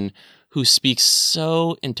person who speaks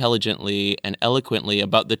so intelligently and eloquently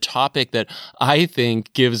about the topic that I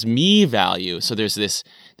think gives me value. So there's this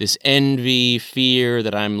envy, fear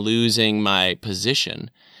that I'm losing my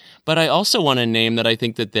position. But I also want to name that I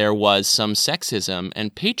think that there was some sexism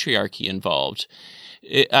and patriarchy involved.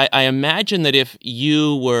 I imagine that if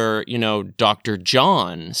you were, Dr.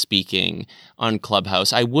 John speaking on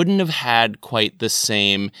Clubhouse, I wouldn't have had quite the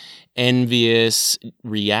same envious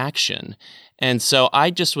reaction. And so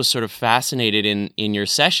I just was sort of fascinated in your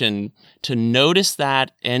session to notice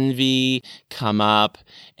that envy come up.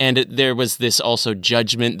 And there was this also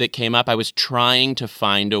judgment that came up. I was trying to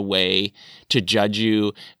find a way to judge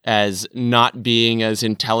you as not being as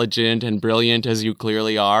intelligent and brilliant as you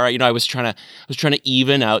clearly are. I was trying to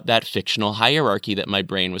even out that fictional hierarchy that my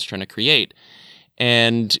brain was trying to create.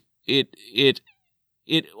 And it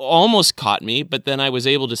it almost caught me, but then I was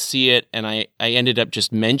able to see it, and I ended up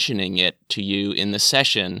just mentioning it to you in the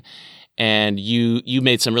session. And you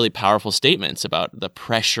made some really powerful statements about the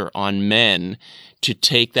pressure on men to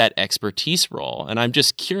take that expertise role. And I'm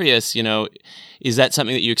just curious, is that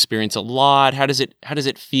something that you experience a lot? How does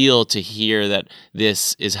it feel to hear that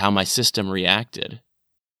this is how my system reacted?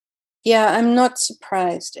 Yeah, I'm not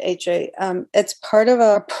surprised, AJ. It's part of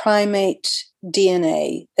our primate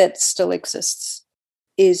DNA that still exists,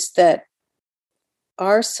 is that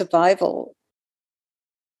our survival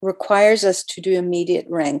requires us to do immediate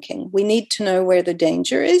ranking. We need to know where the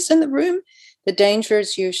danger is in the room. The danger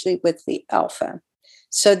is usually with the alpha.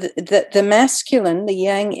 So the masculine, the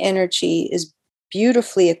yang energy, is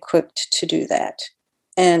beautifully equipped to do that.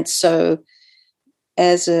 And so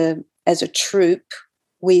as a troop,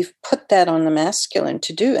 we've put that on the masculine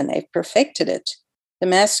to do, and they've perfected it. The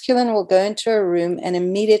masculine will go into a room and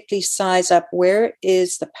immediately size up where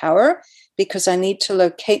is the power, because I need to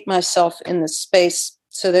locate myself in the space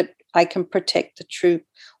so that I can protect the troop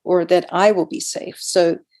or that I will be safe.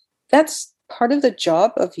 So that's part of the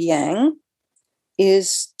job of yang,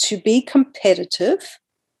 is to be competitive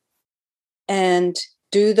and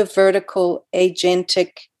do the vertical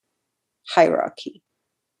agentic hierarchy.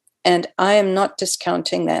 And I am not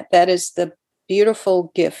discounting that. That is the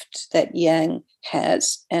beautiful gift that yang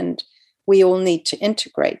has. And we all need to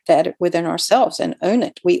integrate that within ourselves and own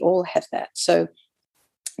it. We all have that. So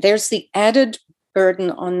there's the added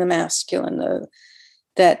burden on the masculine, though,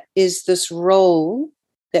 that is this role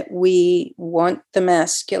that we want the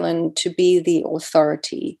masculine to be the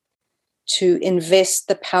authority, to invest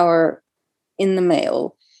the power in the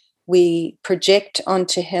male. We project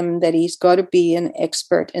onto him that he's got to be an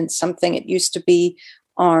expert in something. It used to be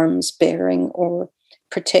arms bearing or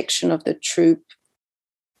protection of the troop.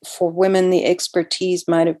 For women, the expertise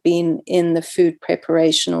might have been in the food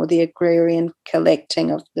preparation or the agrarian collecting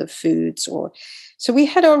of the foods. So we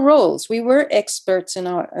had our roles. We were experts in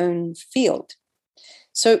our own field.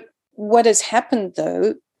 So what has happened,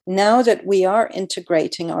 though, now that we are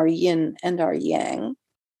integrating our yin and our yang,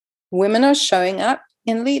 women are showing up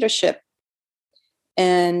in leadership.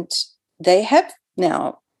 And they have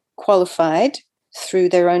now qualified through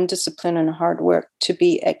their own discipline and hard work to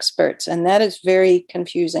be experts. And that is very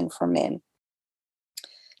confusing for men.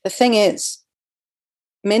 The thing is,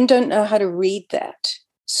 men don't know how to read that.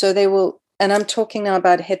 So they will, and I'm talking now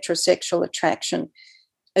about heterosexual attraction,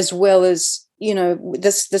 as well as,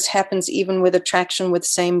 this happens even with attraction with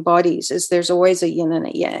same bodies, is there's always a yin and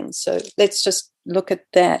a yang. So let's just look at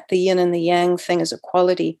that. The yin and the yang thing is a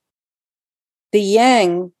quality. The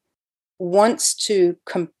yang wants to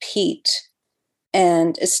compete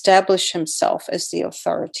and establish himself as the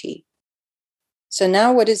authority. So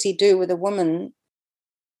now what does he do with a woman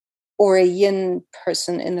or a yin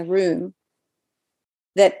person in the room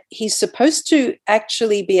that he's supposed to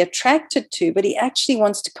actually be attracted to, but he actually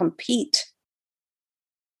wants to compete?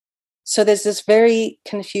 So there's this very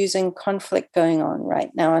confusing conflict going on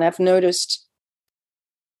right now. And I've noticed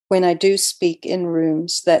when I do speak in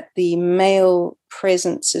rooms that the male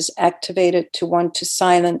presence is activated to want to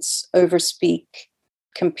silence, overspeak,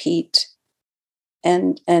 compete,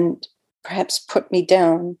 and perhaps put me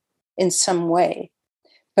down in some way.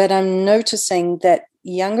 But I'm noticing that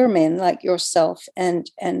younger men like yourself and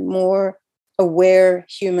more aware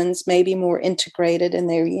humans, maybe more integrated in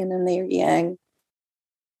their yin and their yang,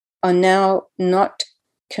 are now not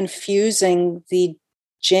confusing the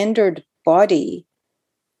gendered body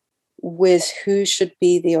with who should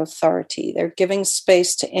be the authority. They're giving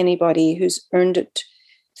space to anybody who's earned it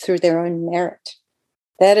through their own merit.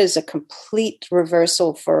 That is a complete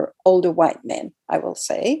reversal for older white men, I will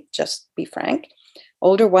say, just be frank.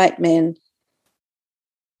 Older white men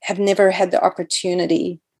have never had the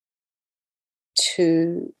opportunity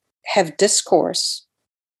to have discourse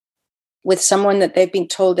with someone that they've been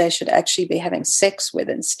told they should actually be having sex with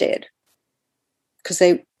instead, because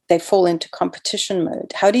they fall into competition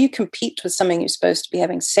mode. How do you compete with something you're supposed to be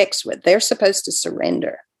having sex with? They're supposed to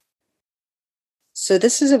surrender. So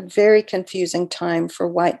this is a very confusing time for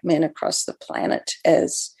white men across the planet,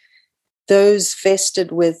 as those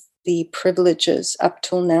vested with the privileges up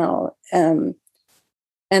till now. And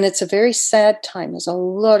it's a very sad time. There's a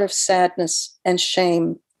lot of sadness and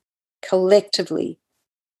shame collectively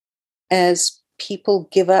as people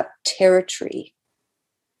give up territory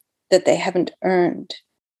that they haven't earned,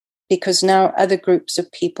 because now other groups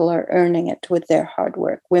of people are earning it with their hard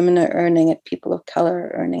work. Women are earning it. People of color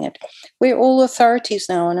are earning it. We're all authorities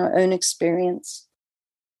now in our own experience.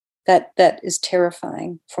 That is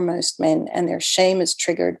terrifying for most men, and their shame is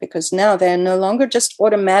triggered because now they're no longer just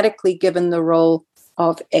automatically given the role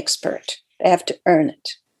of expert. They have to earn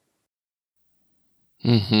it.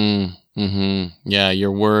 Yeah,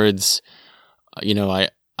 your words,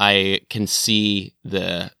 I can see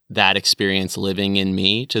that experience living in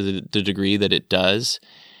me to the degree that it does.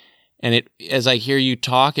 And as I hear you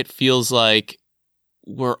talk, it feels like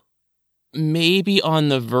we're maybe on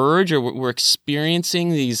the verge, or we're experiencing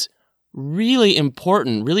these really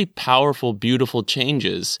important, really powerful, beautiful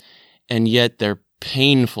changes, and yet they're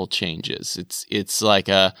painful changes. It's like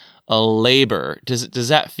a labor. Does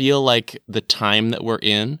that feel like the time that we're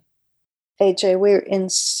in? AJ, we're in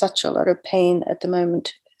such a lot of pain at the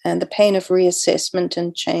moment, and the pain of reassessment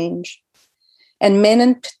and change. And men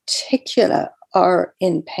in particular are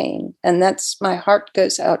in pain. And my heart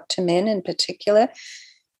goes out to men in particular.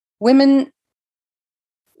 Women,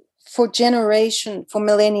 for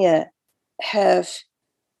millennia, have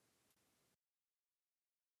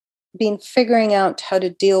been figuring out how to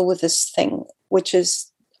deal with this thing, which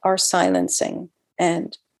is our silencing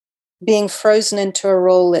and being frozen into a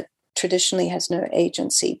role that traditionally has no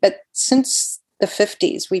agency. But since the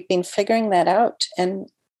 50s, we've been figuring that out. And,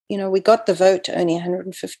 we got the vote only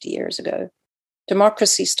 150 years ago.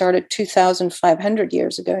 Democracy started 2,500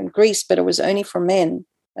 years ago in Greece, but it was only for men.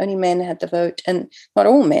 Only men had the vote, and not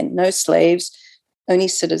all men, no slaves, only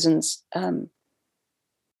citizens.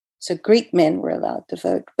 So Greek men were allowed to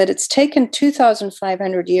vote. But it's taken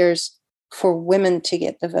 2,500 years for women to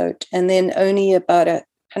get the vote. And then only about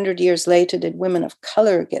 100 years later did women of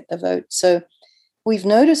color get the vote. So we've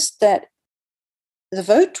noticed that the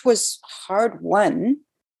vote was hard won,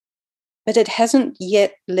 but it hasn't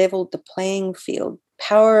yet leveled the playing field.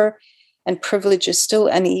 Power and privilege is still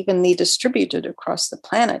unevenly distributed across the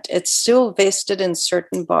planet. It's still vested in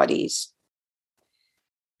certain bodies,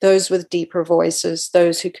 those with deeper voices,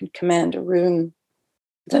 those who can command a room,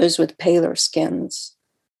 those with paler skins.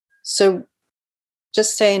 So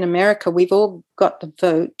just say in America, we've all got the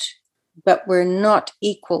vote, but we're not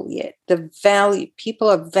equal yet. People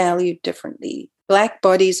are valued differently. Black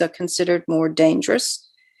bodies are considered more dangerous.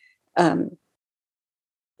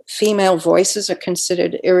 Female voices are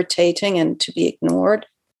considered irritating and to be ignored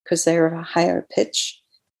because they're of a higher pitch.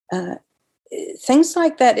 Things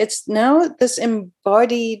like that. It's now this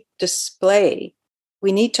embodied display.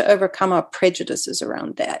 We need to overcome our prejudices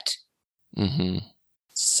around that,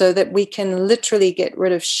 so that we can literally get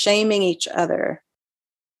rid of shaming each other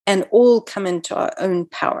and all come into our own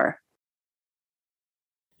power.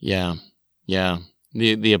 Yeah.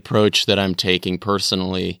 The approach that I'm taking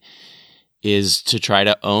personally is to try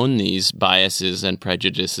to own these biases and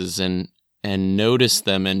prejudices and notice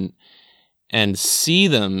them and see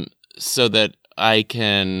them so that I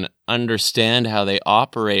can understand how they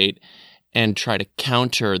operate and try to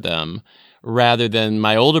counter them, rather than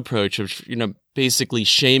my old approach of, basically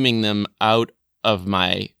shaming them out of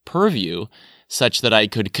my purview, such that I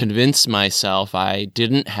could convince myself I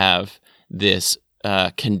didn't have this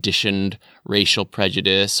conditioned racial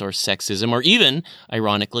prejudice or sexism, or even,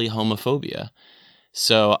 ironically, homophobia.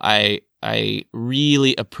 So I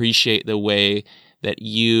really appreciate the way that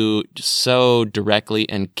you so directly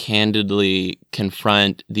and candidly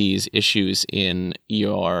confront these issues in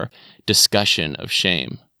your discussion of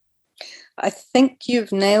shame. I think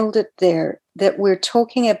you've nailed it there, that we're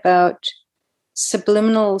talking about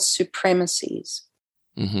subliminal supremacies.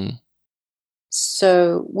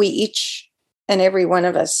 So we each and every one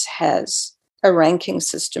of us has a ranking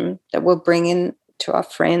system that we'll bring in to our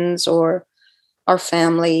friends or our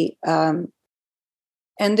family. And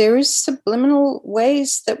there is subliminal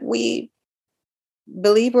ways that we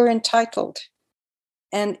believe we're entitled.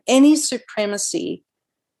 And any supremacy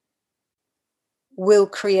will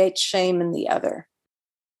create shame in the other.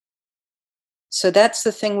 So that's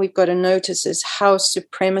the thing we've got to notice, is how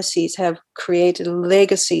supremacies have created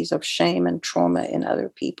legacies of shame and trauma in other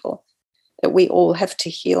people that we all have to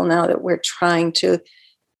heal now, that we're trying to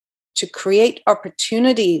create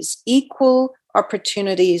opportunities, equal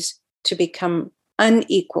opportunities to become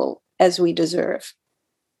unequal as we deserve.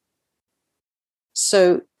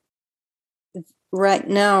 So right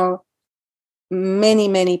now, many,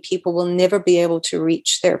 many people will never be able to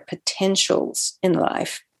reach their potentials in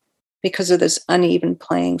life because of this uneven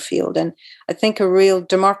playing field. And I think a real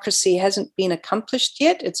democracy hasn't been accomplished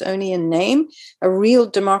yet. It's only in name. A real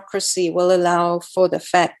democracy will allow for the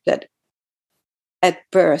fact that at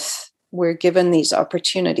birth, we're given these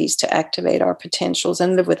opportunities to activate our potentials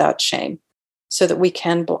and live without shame so that we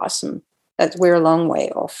can blossom. That we're a long way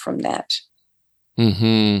off from that.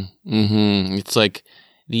 It's like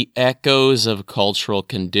the echoes of cultural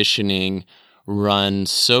conditioning run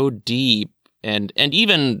so deep and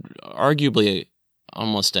even arguably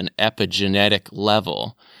almost an epigenetic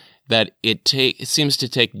level, that it seems to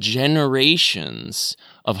take generations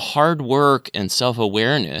of hard work and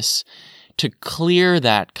self-awareness to clear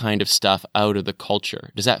that kind of stuff out of the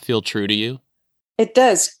culture. Does that feel true to you? It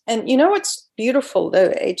does. And you know what's beautiful, though,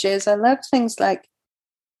 AJ, is I love things like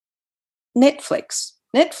Netflix.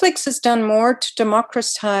 Netflix has done more to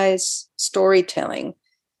democratize storytelling.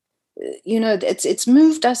 It's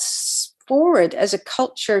moved us forward as a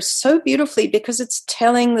culture so beautifully because it's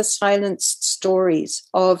telling the silenced stories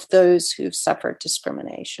of those who've suffered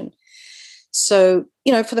discrimination. So,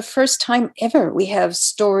 for the first time ever, we have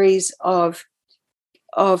stories of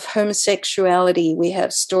homosexuality. We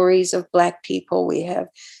have stories of Black people. We have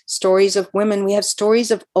stories of women. We have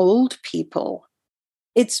stories of old people.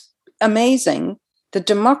 It's amazing. The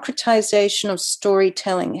democratization of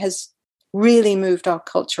storytelling has really moved our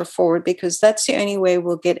culture forward because that's the only way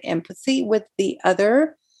we'll get empathy with the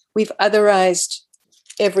other. We've otherized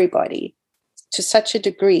everybody to such a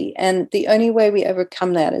degree. And the only way we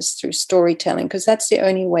overcome that is through storytelling, because that's the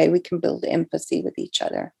only way we can build empathy with each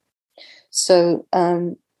other. So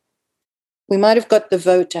we might have got the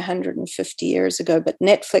vote 150 years ago, but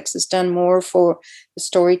Netflix has done more for the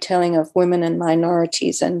storytelling of women and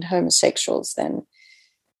minorities and homosexuals than,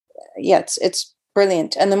 it's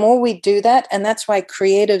brilliant. And the more we do that, and that's why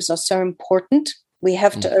creatives are so important, we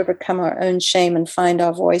have to overcome our own shame and find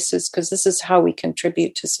our voices, because this is how we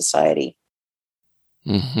contribute to society.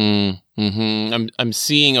 I'm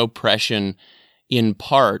seeing oppression in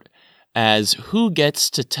part as who gets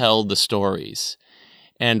to tell the stories.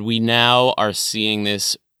 And we now are seeing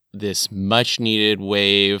this much needed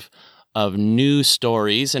wave of new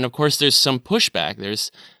stories. And of course, there's some pushback.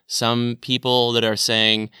 There's some people that are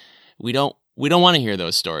saying, we don't want to hear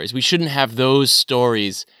those stories. We shouldn't have those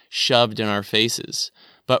stories shoved in our faces.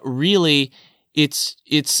 But really, it's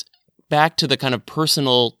back to the kind of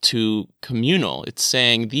personal to communal. It's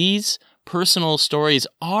saying these personal stories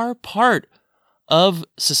are part of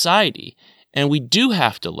society, and we do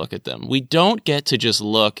have to look at them. We don't get to just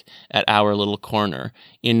look at our little corner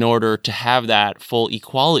in order to have that full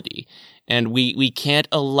equality. And we can't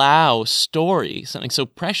allow story, something so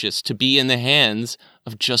precious, to be in the hands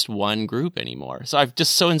of just one group anymore. So I'm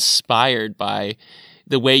just so inspired by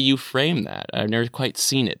the way you frame that. I've never quite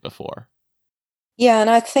seen it before. Yeah, and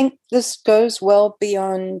I think this goes well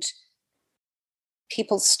beyond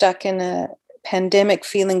people stuck in a pandemic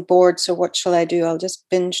feeling bored, so what shall I do? I'll just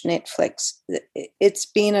binge Netflix. It's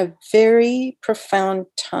been a very profound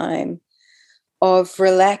time of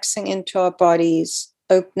relaxing into our bodies,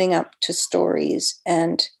 opening up to stories,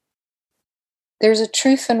 and there's a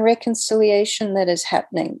truth and reconciliation that is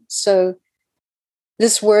happening. So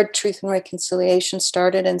this word, truth and reconciliation,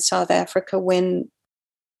 started in South Africa when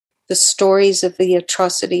the stories of the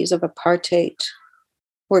atrocities of apartheid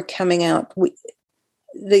were coming out.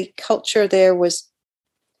 The culture there was,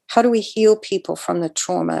 how do we heal people from the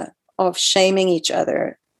trauma of shaming each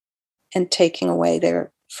other and taking away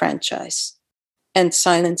their franchise and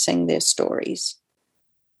silencing their stories?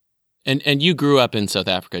 And you grew up in South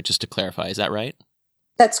Africa, just to clarify, is that right?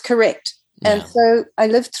 That's correct. Yeah. And so I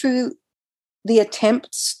lived through the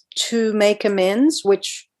attempts to make amends,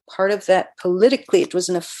 which part of that politically, it was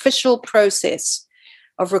an official process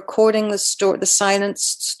of recording the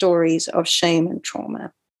silenced stories of shame and trauma.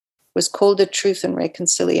 It was called the Truth and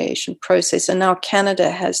Reconciliation Process. And now Canada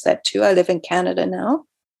has that too. I live in Canada now.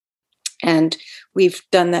 And we've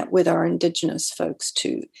done that with our Indigenous folks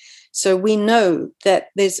too. So we know that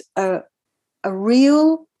there's a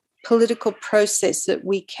real political process that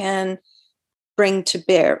we can bring to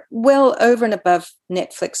bear, well over and above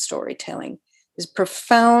Netflix storytelling. There's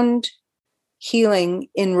profound healing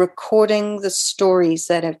in recording the stories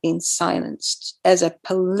that have been silenced as a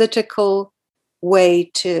political way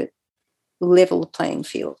to level the playing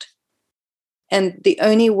field. And the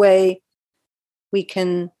only way we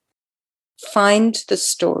can find the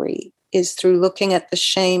story is through looking at the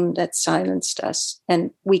shame that silenced us.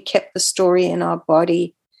 And we kept the story in our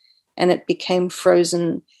body, and it became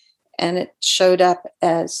frozen, and it showed up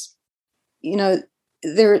as,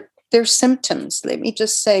 they're symptoms. Let me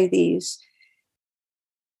just say these.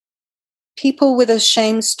 People with a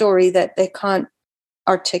shame story that they can't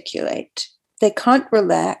articulate. They can't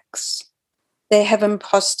relax. They have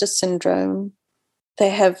imposter syndrome. They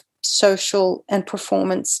have social and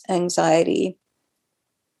performance anxiety.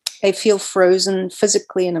 They feel frozen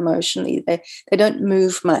physically and emotionally. They don't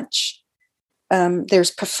move much.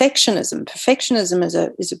 There's perfectionism. Perfectionism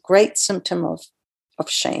is a great symptom of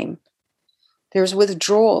shame. There's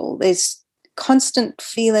withdrawal. There's constant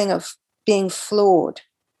feeling of being flawed.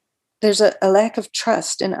 there's a lack of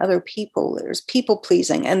trust in other people. There's people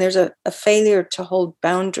pleasing, and there's a failure to hold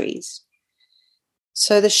boundaries.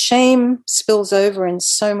 So the shame spills over in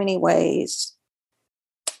so many ways.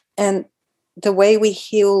 And the way we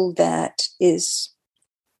heal that is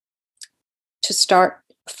to start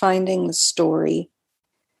finding the story,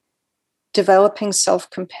 developing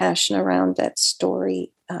self-compassion around that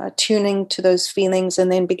story, tuning to those feelings,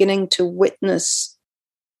 and then beginning to witness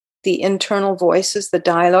the internal voices, the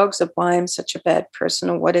dialogues of why I'm such a bad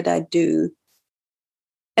person or what did I do,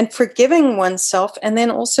 and forgiving oneself, and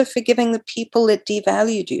then also forgiving the people that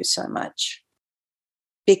devalued you so much,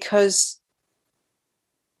 because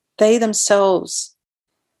they themselves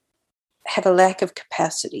have a lack of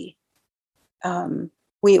capacity.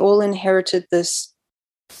 We all inherited this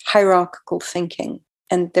hierarchical thinking,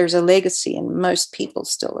 and there's a legacy in most people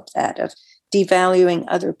still of that, of devaluing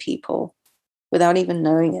other people without even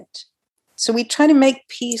knowing it. So we try to make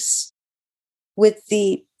peace with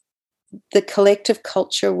the collective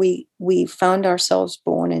culture we found ourselves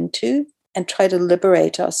born into, and try to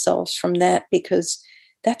liberate ourselves from that, because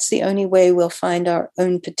that's the only way we'll find our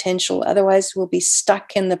own potential. Otherwise, we'll be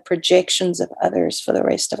stuck in the projections of others for the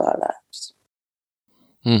rest of our lives.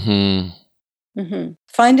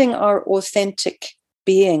 Finding our authentic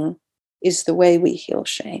being is the way we heal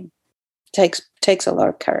shame. Takes a lot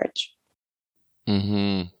of courage.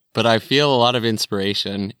 But I feel a lot of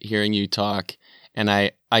inspiration hearing you talk, and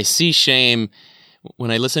I see shame.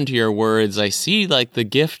 When I listen to your words, I see like the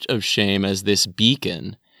gift of shame as this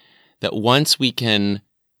beacon that once we can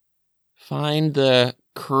find the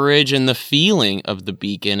courage and the feeling of the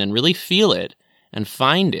beacon and really feel it and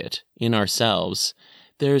find it in ourselves,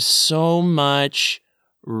 there's so much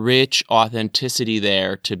rich authenticity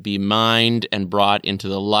there to be mined and brought into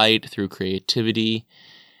the light through creativity.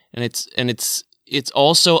 And it's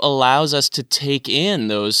also allows us to take in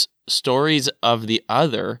those stories of the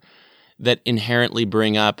other that inherently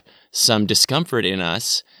bring up some discomfort in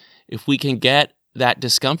us. If we can get that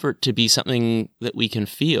discomfort to be something that we can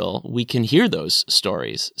feel, we can hear those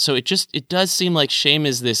stories. So it does seem like shame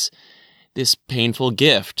is this painful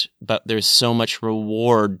gift, but there's so much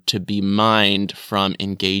reward to be mined from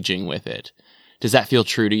engaging with it. Does that feel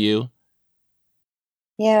true to you?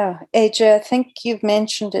 Yeah, AJ, I think you've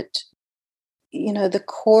mentioned it. You know, the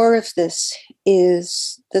core of this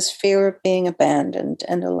is this fear of being abandoned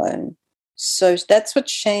and alone. So that's what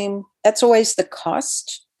shame, that's always the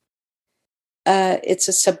cost.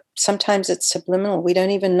 Sometimes it's subliminal. We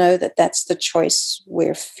don't even know that that's the choice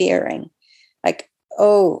we're fearing. Like,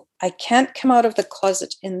 oh, I can't come out of the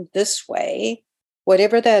closet in this way,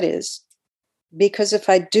 whatever that is, because if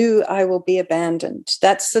I do, I will be abandoned.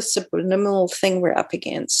 That's the subliminal thing we're up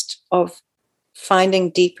against, of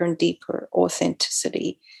finding deeper and deeper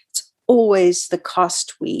authenticity. It's always the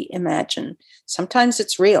cost we imagine. Sometimes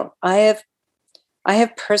it's real. I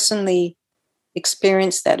have personally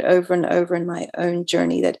experienced that over and over in my own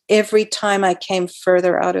journey, that every time I came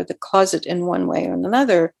further out of the closet in one way or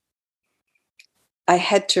another, I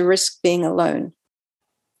had to risk being alone.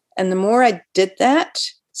 And the more I did that,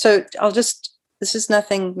 so this is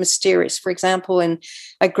nothing mysterious. For example,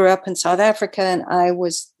 I grew up in South Africa, and I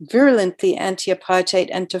was virulently anti-apartheid.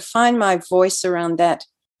 And to find my voice around that,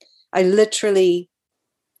 I literally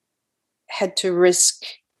had to risk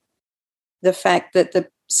the fact that the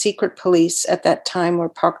secret police at that time were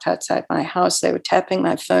parked outside my house. They were tapping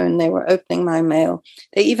my phone. They were opening my mail.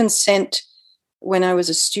 They even sent, when I was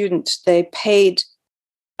a student, they paid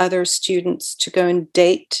other students to go and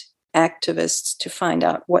date activists to find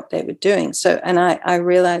out what they were doing. So, and I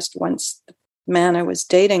realized once the man I was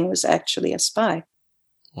dating was actually a spy.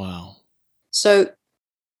 Wow. So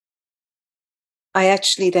I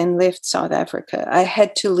actually then left South Africa. I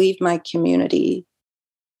had to leave my community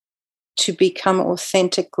to become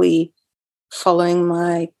authentically following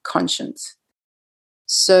my conscience.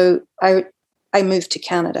 So I moved to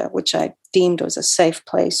Canada, which I deemed was a safe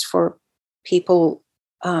place for people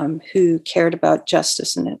who cared about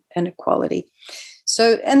justice and equality.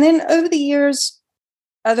 So, and then over the years,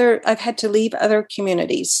 I've had to leave other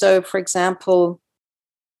communities. So, for example,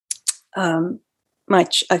 I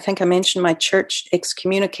think I mentioned my church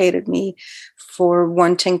excommunicated me for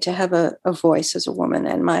wanting to have a voice as a woman.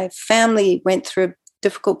 And my family went through a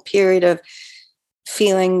difficult period of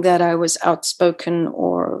feeling that I was outspoken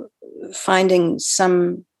or finding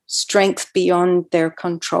some strength beyond their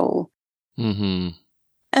control. Mm-hmm.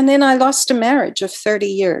 And then I lost a marriage of 30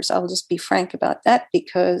 years. I'll just be frank about that,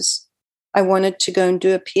 because I wanted to go and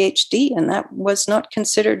do a PhD, and that was not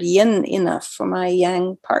considered yin enough for my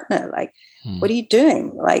yang partner. Like, what are you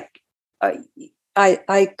doing? Like,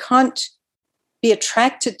 I can't be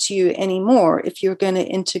attracted to you anymore if you're going to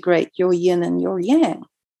integrate your yin and your yang.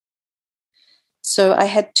 So I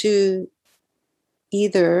had to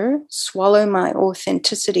either swallow my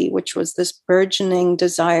authenticity, which was this burgeoning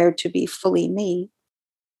desire to be fully me,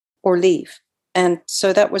 or leave. And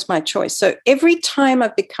so that was my choice. So every time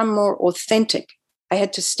I've become more authentic, I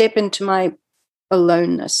had to step into my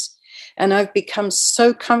aloneness. And I've become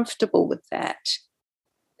so comfortable with that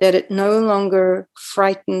it no longer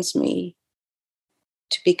frightens me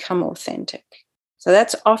to become authentic. So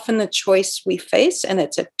that's often the choice we face, and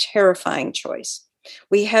it's a terrifying choice.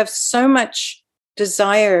 We have so much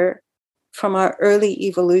desire from our early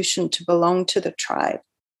evolution to belong to the tribe.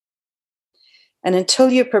 And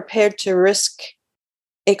until you're prepared to risk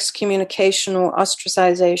excommunication or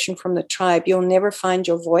ostracization from the tribe, you'll never find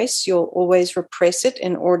your voice. You'll always repress it,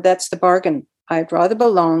 or that's the bargain. I'd rather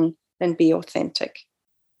belong than be authentic.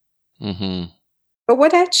 Mm-hmm. But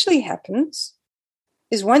what actually happens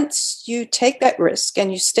is once you take that risk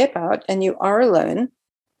and you step out and you are alone,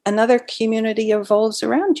 another community evolves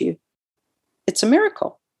around you. It's a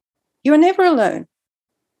miracle. You're never alone.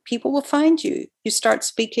 People will find you. You start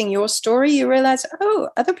speaking your story, you realize, oh,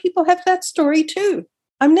 other people have that story too.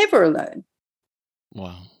 I'm never alone.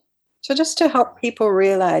 Wow. So just to help people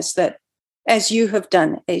realize that, as you have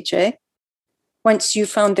done, AJ, once you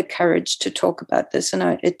found the courage to talk about this,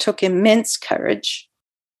 and it took immense courage,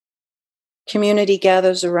 community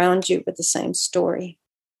gathers around you with the same story.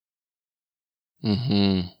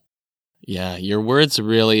 Mm-hmm. Yeah, your words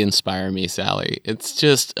really inspire me, Sally. It's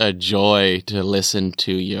just a joy to listen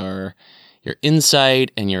to your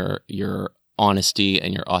insight and your honesty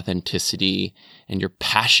and your authenticity and your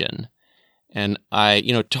passion. And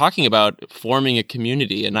talking about forming a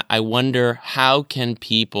community, and I wonder, how can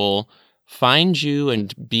people find you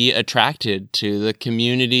and be attracted to the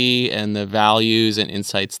community and the values and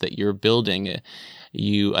insights that you're building?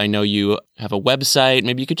 I know you have a website.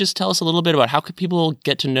 Maybe you could just tell us a little bit about how could people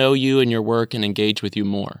get to know you and your work and engage with you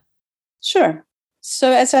more? Sure.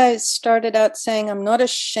 So as I started out saying, I'm not a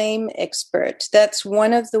shame expert. That's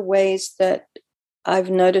one of the ways that I've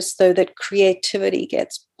noticed, though, that creativity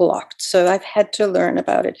gets blocked. So I've had to learn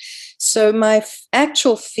about it. So my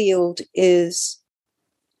actual field is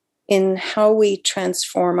in how we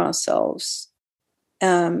transform ourselves,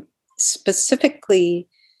 specifically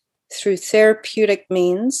through therapeutic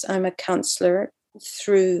means. I'm a counselor.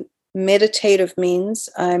 Through meditative means,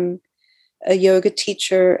 I'm a yoga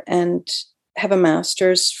teacher and have a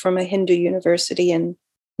master's from a Hindu university in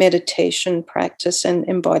meditation practice and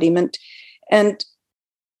embodiment, and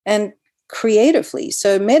creatively.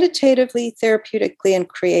 So meditatively, therapeutically, and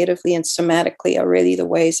creatively and somatically are really the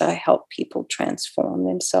ways I help people transform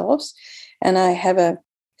themselves. And I have a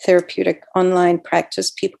therapeutic online practice.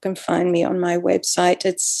 People can find me on my website.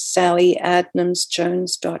 It's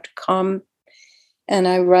sallyadnamsjones.com. And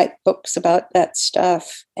I write books about that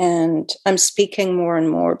stuff. And I'm speaking more and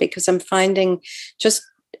more because I'm finding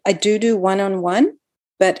I do one-on-one,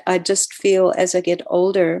 but I just feel as I get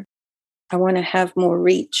older, I want to have more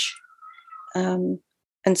reach.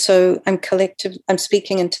 And so I'm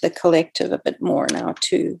speaking into the collective a bit more now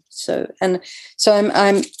too. So I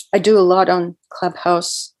do a lot on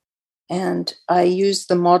Clubhouse, and I use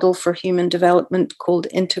the model for human development called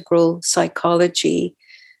integral psychology.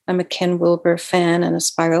 I'm a Ken Wilber fan and a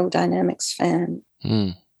Spiral Dynamics fan.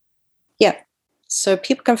 Yeah. So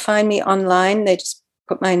people can find me online. They just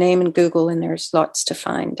put my name in Google and there's lots to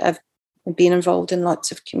find. I've been involved in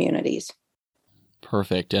lots of communities.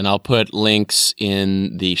 Perfect. And I'll put links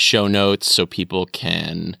in the show notes so people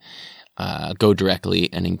can go directly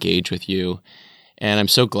and engage with you. And I'm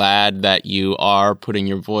so glad that you are putting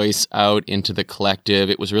your voice out into the collective.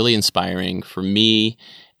 It was really inspiring for me,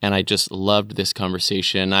 and I just loved this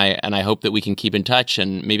conversation. I hope that we can keep in touch,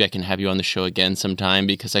 and maybe I can have you on the show again sometime,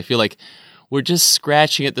 because I feel like we're just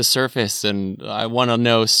scratching at the surface and I want to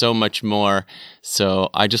know so much more.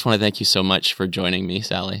 So I just want to thank you so much for joining me,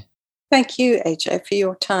 Sally. Thank you, AJ, for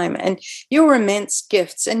your time and your immense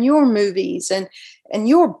gifts and your movies and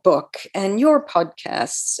your book and your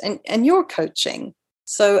podcasts and your coaching.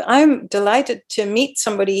 So I'm delighted to meet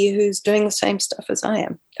somebody who's doing the same stuff as I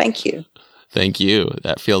am. Thank you. Thank you.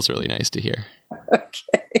 That feels really nice to hear.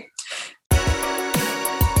 Okay.